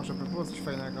otoczenie, może by było coś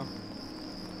fajnego.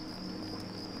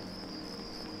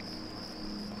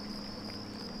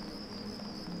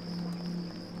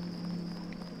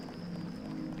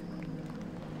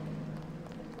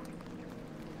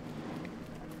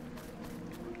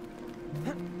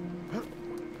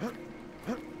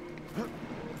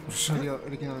 Czyli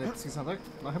oryginalny epicki soundtrack?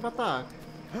 No chyba tak.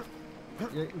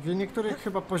 W niektórych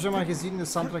chyba poziomach jest inny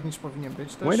soundtrack niż powinien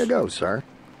być też. Way to go, sir.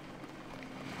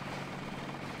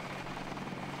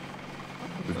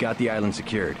 We've got the island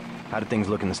secured. How did things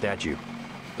look in the statue?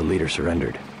 The leader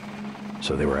surrendered.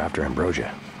 So they were after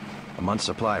Ambrosia. A month's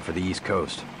supply for the East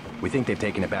Coast. We think they've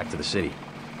taken it back to the city.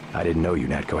 I didn't know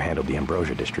UNATCO handled the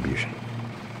Ambrosia distribution.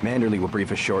 Manderley will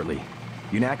brief us shortly.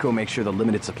 UNATCO makes sure the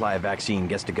limited supply of vaccine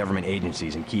gets to government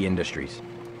agencies and key industries.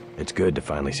 It's good to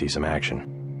finally see some action.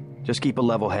 Just keep a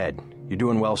level head. You're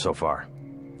doing well so far.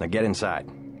 Now get inside.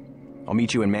 I'll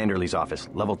meet you in Manderley's office,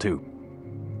 level 2.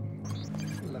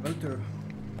 Level 2.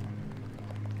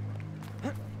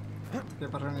 Takie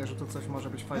wrażenie, że tu coś może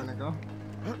być fajnego.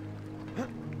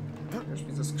 Już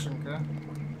widzę skrzynkę.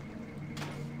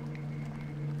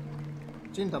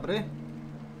 Dzień dobry.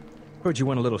 Heard you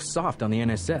went a little soft on the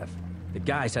NSF. The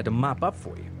guys had to mop up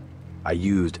for you. I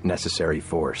used necessary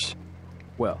force.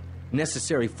 Well,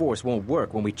 necessary force won't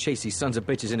work when we chase these sons of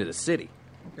bitches into the city.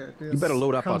 Okay, you better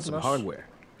load up on some hardware.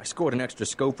 I scored an extra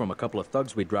scope from a couple of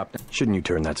thugs we dropped down. Shouldn't you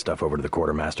turn that stuff over to the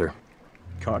quartermaster?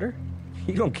 Carter?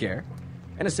 You don't care.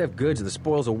 NSF goods are the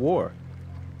spoils of war.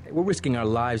 Hey, we're risking our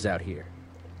lives out here.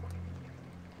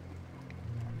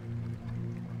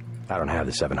 I don't have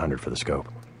the 700 for the scope.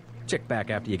 Check back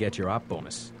after you get your op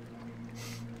bonus.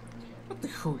 O ty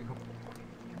chuju.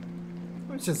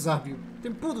 On cię zabił.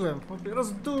 Tym pudłem.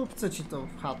 Rozdupcę ci to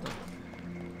w chatę.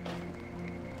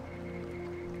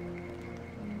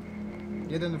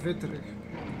 Jeden wytrych.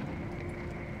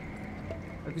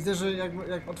 Ja widzę, że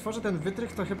jak otworzę ten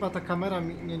wytrych, to chyba ta kamera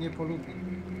mnie nie polubi.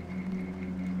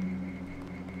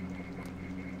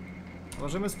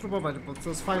 Możemy spróbować, bo to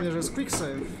jest fajne, że jest quick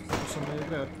save. Proszę moje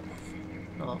grę.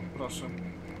 O, proszę.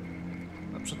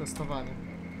 Na przetestowanie.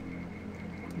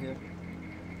 Nie.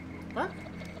 Tak?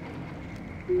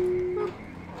 No.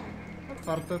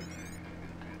 Otwarte.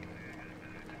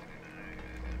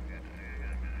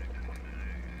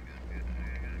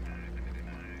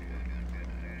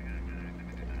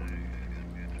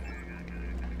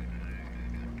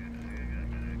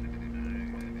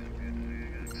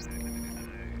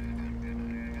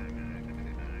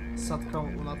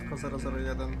 Sadką UNATCO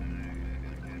 001.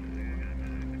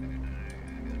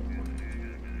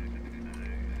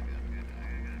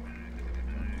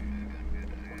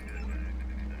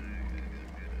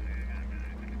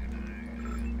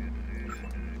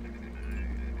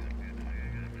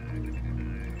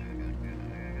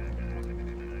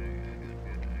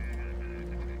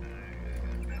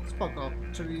 Spoko,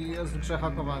 czyli jest w grze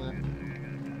hakowanie.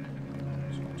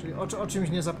 Czyli o czymś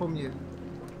nie zapomnieli.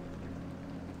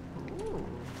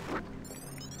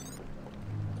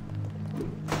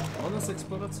 On jest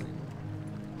eksploracyjny.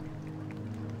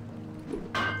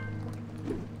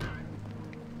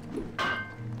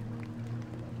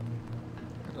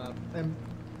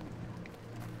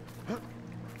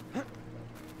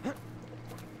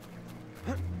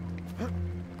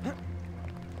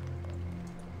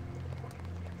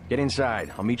 Get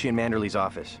inside. I'll meet you in Manderley's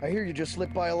office. I hear you just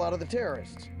slipped by a lot of the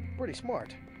terrorists. Pretty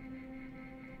smart.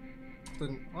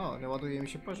 O, nie ładuje mi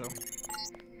się poziom.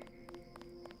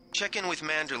 Check in with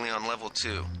Manderley on level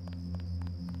 2.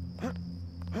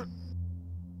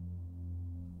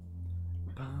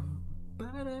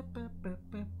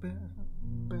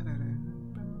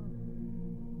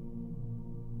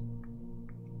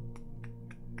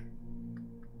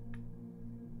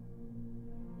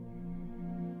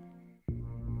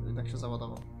 Jednak się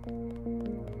załadował.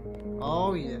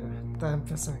 Oh yeah, ta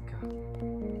piosenka.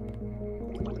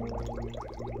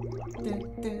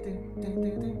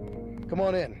 Come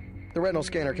on in. The retinal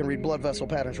scanner can read blood vessel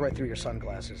patterns right through your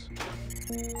sunglasses.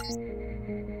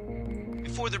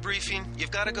 Before the briefing,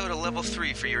 you've got to go to level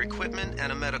 3 for your equipment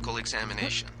and a medical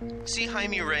examination. See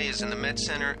Jaime Reyes in the med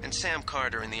center and Sam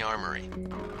Carter in the armory.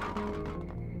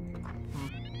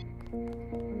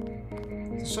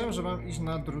 Słyszałem, że mam iść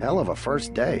na drugi... Hell of a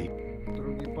first day.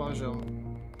 Drugi poziom.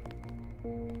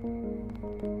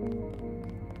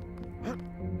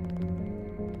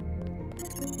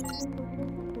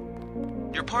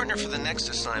 Your partner for the next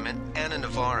assignment, Anna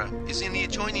Navarra, is in the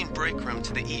adjoining break room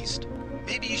to the east.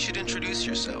 Maybe you should introduce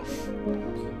yourself.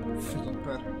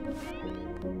 Flipper.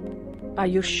 Are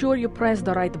you sure you pressed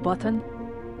the right button?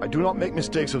 I do not make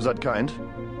mistakes of that kind.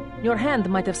 Your hand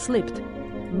might have slipped.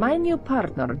 My new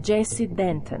partner, J.C.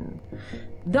 Denton.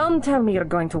 Don't tell me you're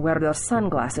going to wear those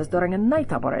sunglasses during a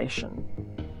night operation.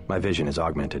 My vision is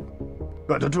augmented.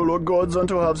 Better to look good than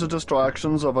to have the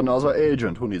distractions of another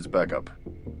agent who needs backup.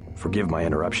 Forgive my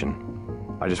interruption.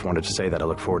 I just wanted to say that I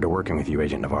look forward to working with you,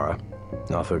 Agent Navarra.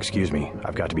 Also, excuse me,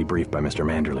 I've got to be briefed by Mr.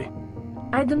 Manderley.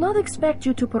 I do not expect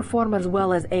you to perform as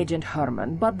well as Agent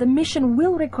Herman, but the mission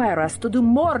will require us to do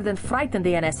more than frighten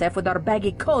the NSF with our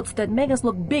baggy coats that make us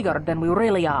look bigger than we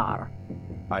really are.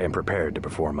 I am prepared to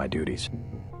perform my duties.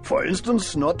 For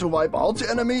instance, not to wipe out the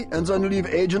enemy and then leave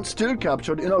agents still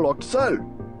captured in a locked cell.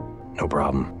 No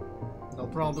problem. No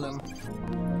problem.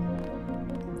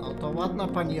 No to ładna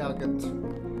pani agent.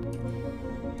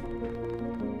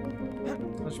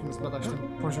 Chodźmy zbadać ten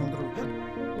poziom drugi.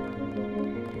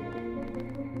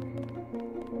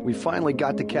 We finally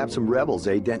got to cap some rebels,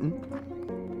 eh, Denton?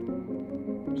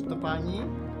 Czy to pani?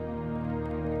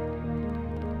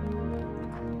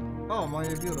 O, moje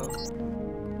biuro.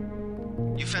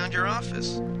 You found your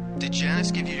office. Did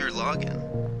Janice give you your login?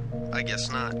 I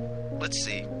guess not. Let's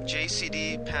see.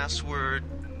 JCD, password,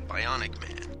 Bionic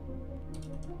Man.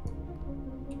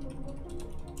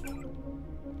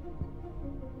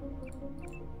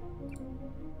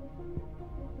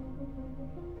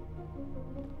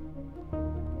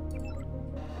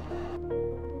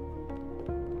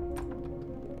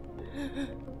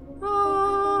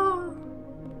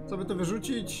 Co by to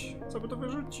wyrzucić? Co by to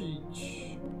wyrzucić?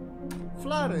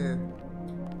 Flary!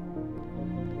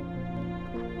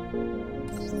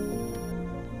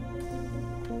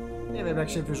 Nie wiem jak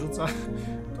się wyrzuca.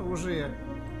 To użyję.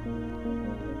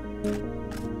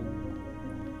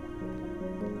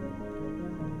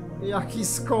 Jaki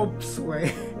scope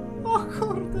sway. O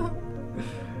kurde.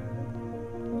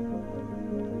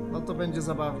 No to będzie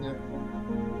zabawnie.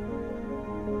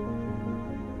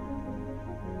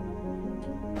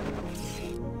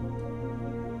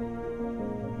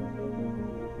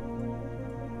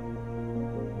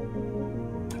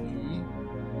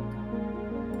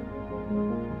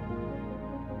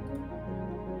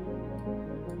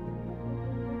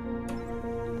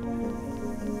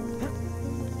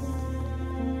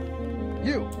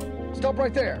 You! Stop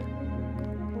right there!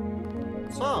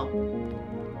 Co?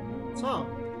 Co?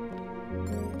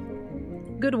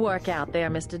 Good work out there,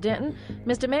 Mr. Denton.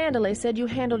 Mr. Manderley said you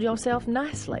handled yourself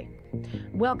nicely.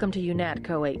 Welcome to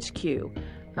UNATCO HQ.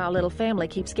 Our little family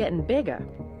keeps getting bigger.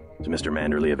 Is Mr.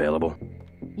 Manderley available?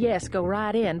 Yes, go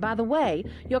right in. By the way,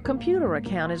 your computer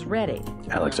account is ready.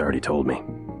 Alex already told me.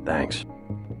 Thanks.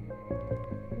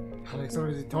 Alex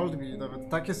already told me. Nawet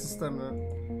takie systemy.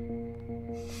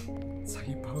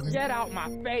 Zajebałem. Get out my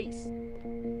face!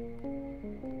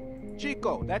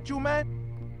 Chico, that you, man?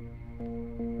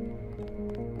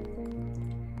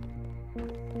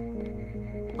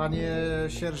 Panie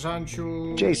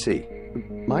sierżanciu... JC.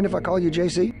 Mind if I call you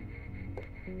JC?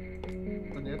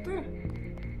 To nie ty?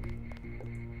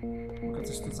 Mogę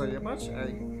coś tu zajebać?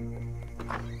 Ej.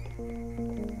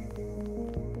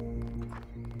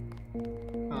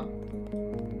 A.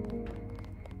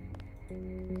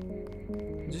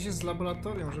 Gdzieś jest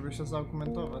laboratorium, żeby się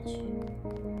zaaugmentować.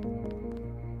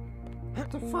 What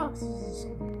the fuck?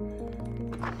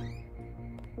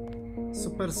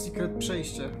 Super secret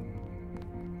przejście.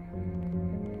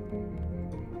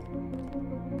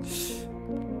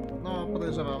 No,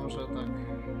 podejrzewam, że tak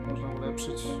można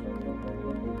ulepszyć.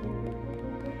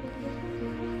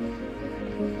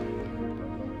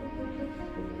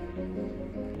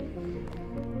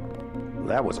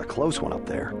 that was a close one up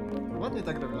there. Ładnie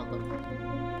tak wygląda.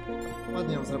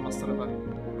 Ładnie ją zremasterowali.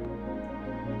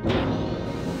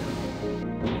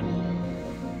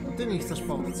 Ty mi chcesz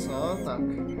pomóc, co? Tak.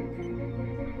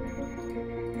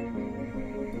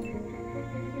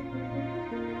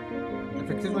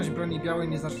 Efektywność broni białej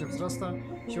nieznacznie wzrasta,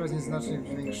 siła jest nieznacznie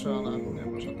zwiększona.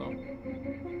 Nie, może to.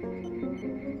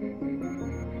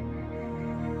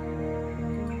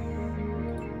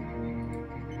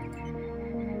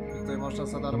 Tutaj można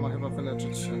za darmo chyba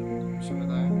wyleczyć się, mi się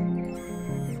wydaje.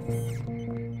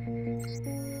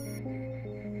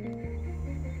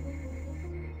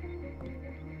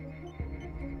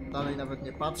 Dalej nawet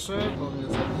nie patrzę, bo mnie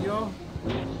zabiją.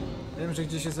 Wiem, że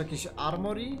gdzieś jest jakieś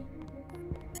armory.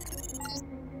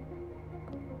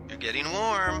 You're getting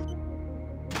warm.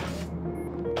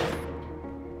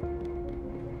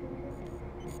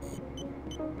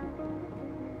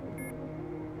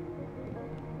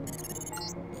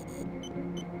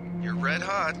 You're red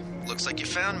hot. Looks like you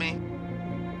found me.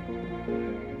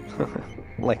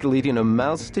 Like leading a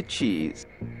mouse to cheese.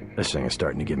 This thing is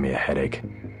starting to give me a headache.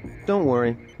 Don't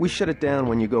worry, we shut it down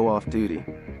when you go off duty.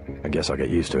 I guess I'll get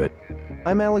used to it.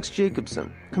 I'm Alex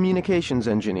Jacobson, communications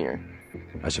engineer.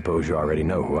 I suppose you already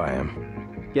know who I am.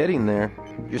 Getting there.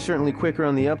 You're certainly quicker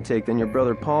on the uptake than your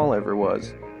brother Paul ever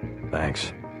was.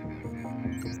 Thanks.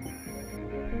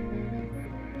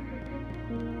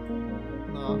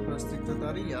 No, restricted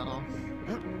area, no.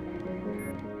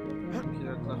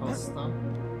 Killer dla hosta.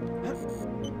 Hmm.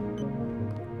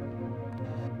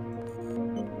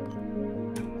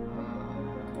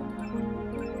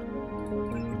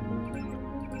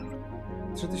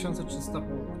 3300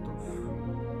 punktów.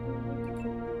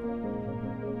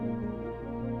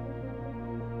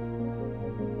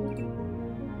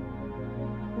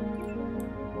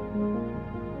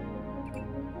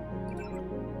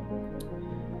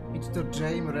 To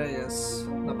James Reyes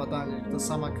na badanie. To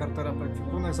sama Cartera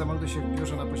Pekwipunek. Zamelduj się w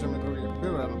biurze na poziomie drugim.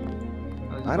 Byłem.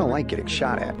 I don't like getting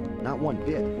shot at. Not one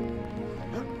bit.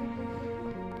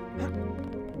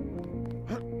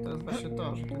 To jest właśnie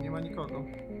to, że tu nie ma nikogo.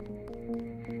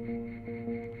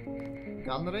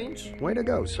 Gun range? Way to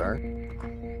go, sir.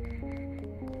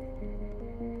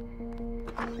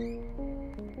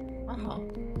 Aha.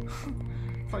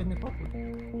 Fajny pokój.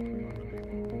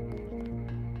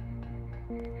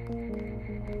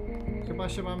 Chyba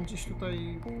się mam gdzieś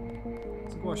tutaj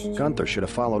zgłosić. Gunther should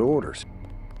have followed orders.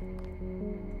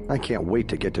 I can't wait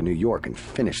to get to New York and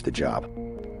finish the job.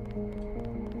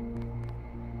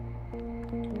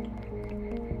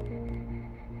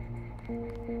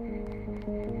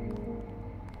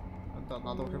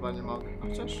 Na dół chyba nie mogę,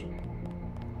 chociaż...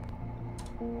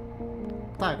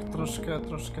 Tak,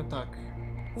 troszkę tak.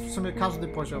 W sumie każdy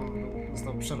poziom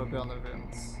został przerobiony,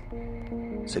 więc...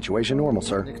 Situation normal,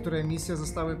 sir. Niektóre misje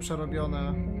zostały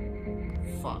przerobione.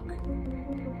 Fuck.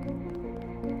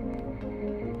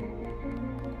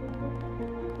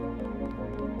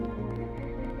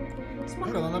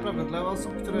 Spoko, no naprawdę, dla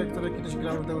osób, które kiedyś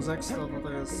grały w Deus Ex,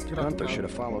 to jest gra,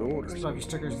 sprawić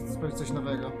sprawić coś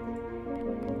nowego.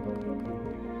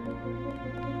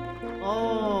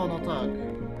 O, no tak.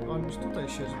 On już tutaj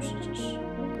siedzi przecież.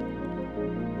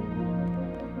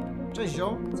 Cześć,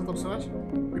 ziom. Co tam słychać?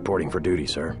 Reporting for duty,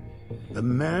 sir. The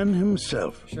man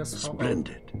himself.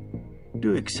 Splendid. Do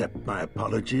you accept my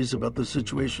apologies about the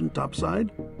situation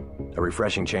topside? A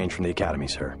refreshing change from the academy,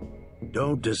 sir.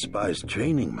 Don't despise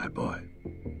training, my boy.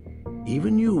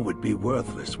 Even you would be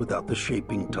worthless without the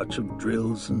shaping touch of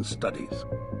drills and studies.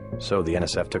 So the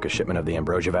NSF took a shipment of the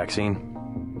ambrosia vaccine?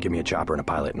 Give me a chopper and a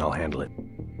pilot and I'll handle it.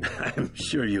 I'm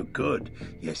sure you could.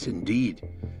 Yes, indeed.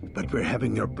 But we're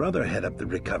having your brother head up the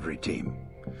recovery team.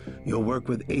 You'll work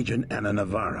with Agent Anna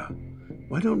Navarra.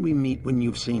 Why don't we meet when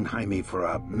you've seen Jaime for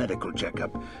a medical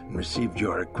checkup and received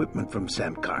your equipment from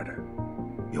Sam Carter?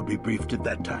 You'll be briefed at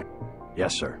that time.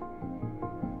 Yes, sir.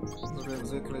 Zrobiłem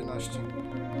złe kolejności.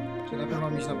 Czyli najpierw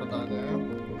mam iść na badanie.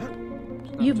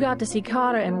 You've got to see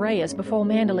Carter and Reyes before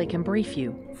Mandalay can brief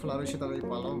you. Flary się dalej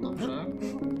palą, dobrze.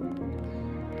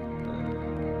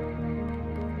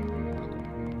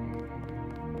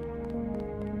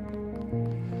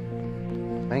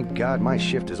 Thank God my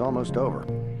shift is almost over.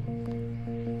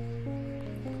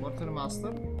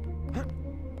 Quartermaster?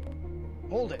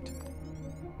 Hold it.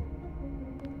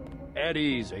 At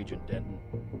ease, Agent Denton.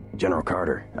 General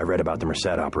Carter, I read about the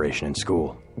Merced operation in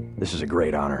school. This is a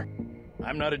great honor.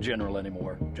 I'm not a general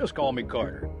anymore. Just call me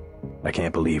Carter. I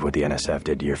can't believe what the NSF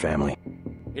did to your family.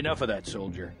 Enough of that,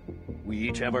 soldier. We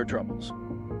each have our troubles.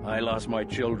 I lost my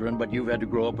children, but you've had to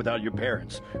grow up without your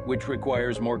parents, which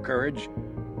requires more courage.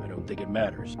 I don't think it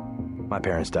matters. My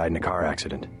parents died in a car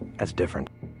accident. That's different.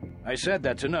 I said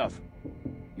that's enough.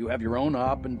 You have your own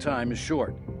op and time is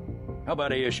short. How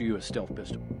about I issue you a stealth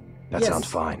pistol? That sounds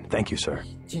fine. Thank you, sir.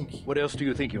 Dzięki. What else do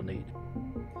you think you'll need?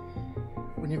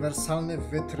 Uniwersalny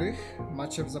wytrych.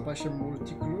 Macie w zapasie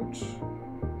multiklucz.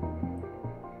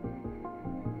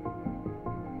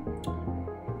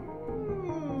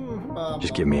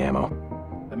 Just give me ammo.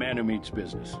 A man who means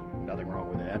business. Nothing wrong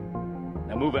with that.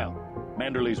 Now move out.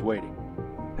 Manderley's waiting.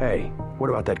 Hey, what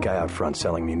about that guy out front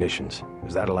selling munitions?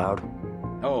 Is that allowed?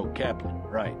 Oh, Kaplan,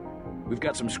 right. We've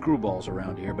got some screwballs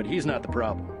around here, but he's not the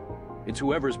problem. It's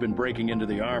whoever's been breaking into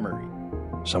the armory.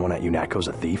 Someone at UNATCO's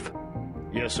a thief?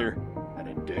 Yes, sir. And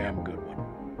a damn good one.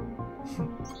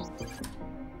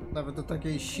 Nawet do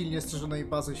takiej silnie strzeżonej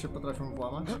bazy się potrafią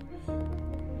włamać.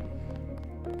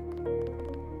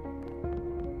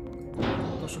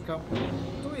 To szukam.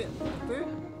 Tu jest. Ty?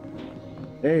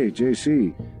 Hey,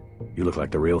 JC. You look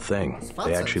like the real thing.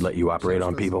 They actually let you operate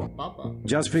on people?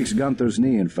 Just fixed Gunther's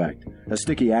knee, in fact. A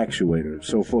sticky actuator.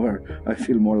 So far, I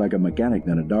feel more like a mechanic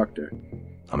than a doctor.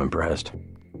 I'm impressed.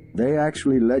 They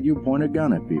actually let you point a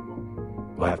gun at people.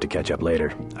 We'll have to catch up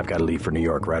later. I've got to leave for New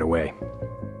York right away.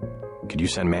 Could you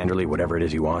send Manderley whatever it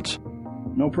is he wants?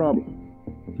 No problem.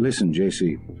 Listen,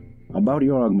 JC, about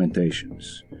your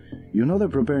augmentations. You know they're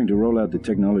preparing to roll out the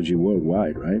technology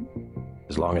worldwide, right?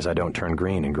 As long as I don't turn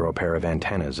green and grow a pair of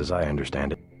antennas, as I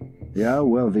understand it. Yeah,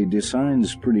 well, the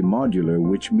design's pretty modular,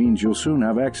 which means you'll soon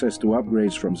have access to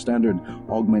upgrades from standard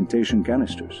augmentation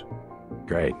canisters.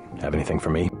 Great. Have anything for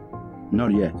me?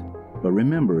 Not yet. But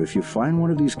remember, if you find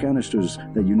one of these canisters,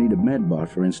 that you need a medbot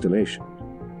for installation.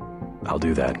 I'll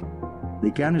do that.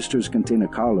 The canisters contain a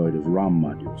colloid of ROM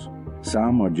modules.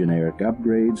 Some are generic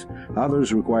upgrades,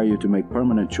 others require you to make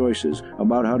permanent choices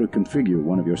about how to configure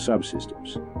one of your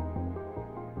subsystems.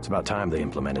 It's about time they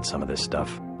implemented some of this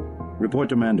stuff. Report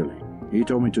to Manderley. He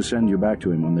told me to send you back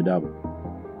to him on the double.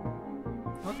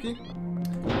 Okej.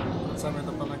 Wracamy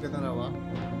do pana generała.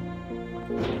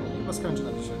 Chyba skończę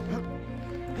na dzisiaj.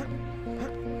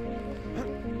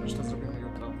 Resztę zrobimy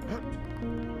jutro.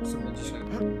 W sumie dzisiaj.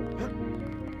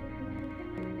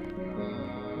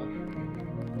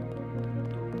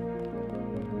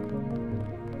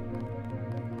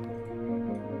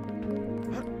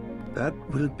 That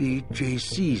will be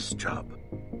JC's job.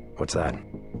 What's that?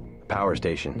 Power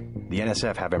station. The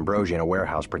NSF have Ambrosia in a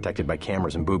warehouse protected by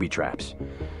cameras and booby traps.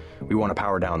 We want to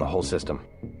power down the whole system.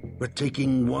 We're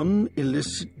taking one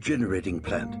illicit generating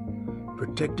plant,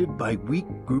 protected by weak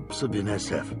groups of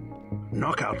NSF.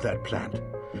 Knock out that plant,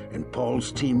 and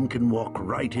Paul's team can walk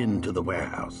right into the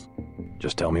warehouse.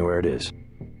 Just tell me where it is.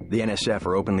 The NSF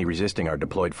are openly resisting our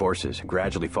deployed forces,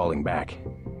 gradually falling back.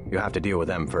 You'll have to deal with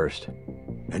them first.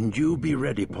 And you be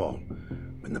ready, Paul.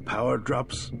 When the power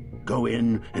drops, go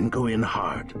in and go in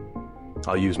hard.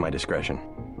 I'll use my discretion.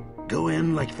 Go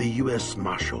in like the U.S.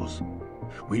 Marshals.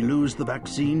 We lose the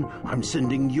vaccine, I'm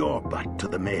sending your butt to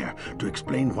the mayor to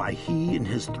explain why he and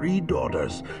his 3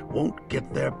 daughters won't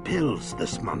get their pills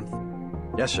this month.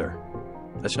 Yes, sir.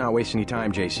 Let's not waste any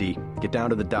time, JC. Get down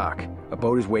to the dock. A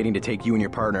boat is waiting to take you and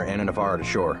your partner, Anna Navarro, to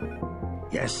shore.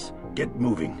 Yes, get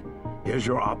moving. Here's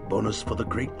your op bonus for the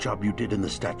great job you did in the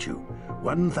statue.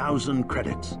 1,000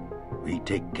 credits. We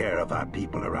take care of our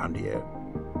people around here.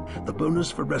 The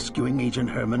bonus for rescuing Agent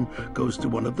Herman goes to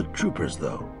one of the troopers,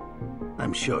 though.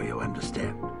 I'm sure you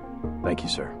understand. Thank you,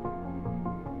 sir.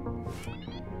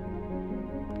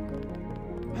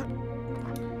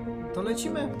 To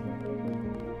lecimy.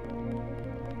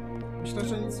 Myślę,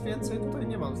 że nic więcej tutaj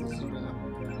nie mam do zrobienia.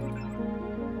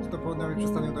 Do południowej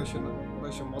przystani uda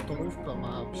się motorówką,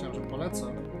 a myślałem, że polecę.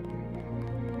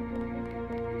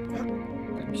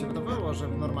 Tak mi się wydawało, że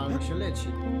normalnie się leci.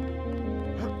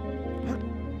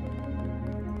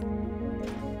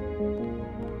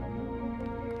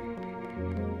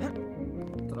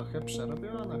 Trochę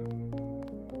przerobione.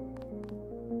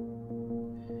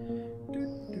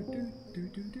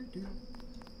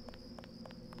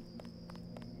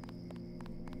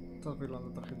 To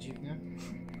wygląda trochę dziwnie.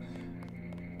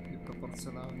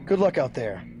 Nieproporcjonalnie. Good luck out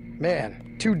there. Man,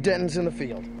 2 Dentons in the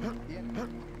field.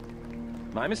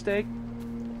 My mistake.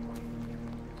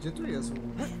 Gdzie tu jest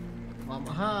łódź?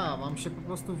 Mam się po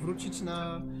prostu wrócić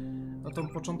na tą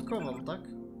początkową, tak?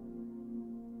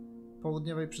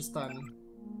 Południowej przystani.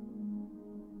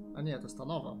 A nie, to jest ta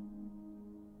nowa.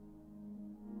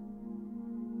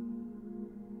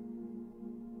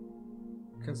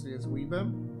 Kezu jest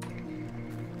weebem.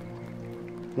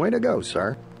 Way to go,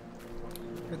 sir.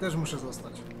 Ja też muszę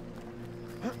zostać.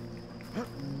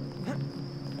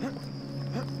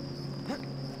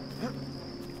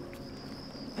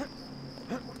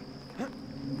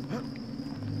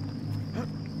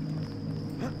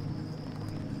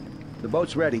 The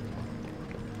boat's ready.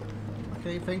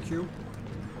 Okay, thank you.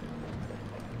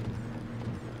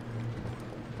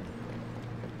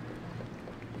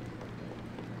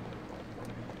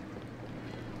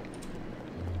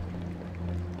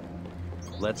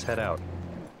 Let's head out.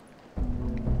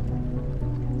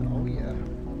 Oh yeah.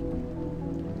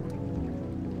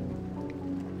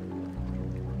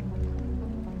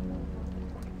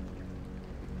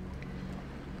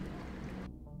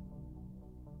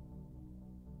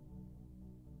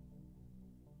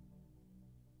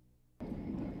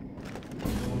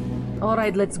 All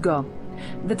right, let's go.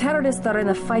 The terrorists are in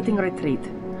a fighting retreat.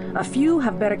 A few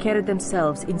have barricaded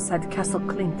themselves inside Castle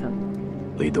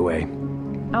Clinton. Lead the way.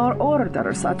 Our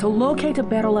orders are to locate a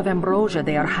barrel of ambrosia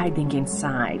they are hiding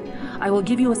inside. I will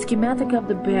give you a schematic of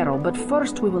the barrel, but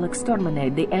first we will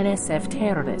exterminate the NSF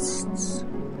terrorists.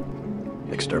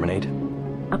 Exterminate?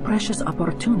 A precious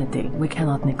opportunity we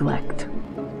cannot neglect.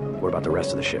 What about the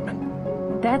rest of the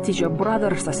shipment? That is your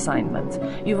brother's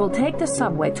assignment. You will take the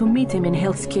subway to meet him in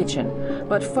Hill's Kitchen.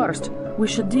 But first, we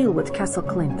should deal with Castle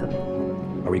Clinton.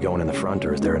 Are we going in the front,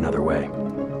 or is there another way?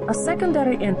 A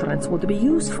secondary entrance would be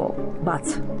useful, but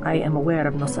I am aware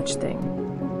of no such thing.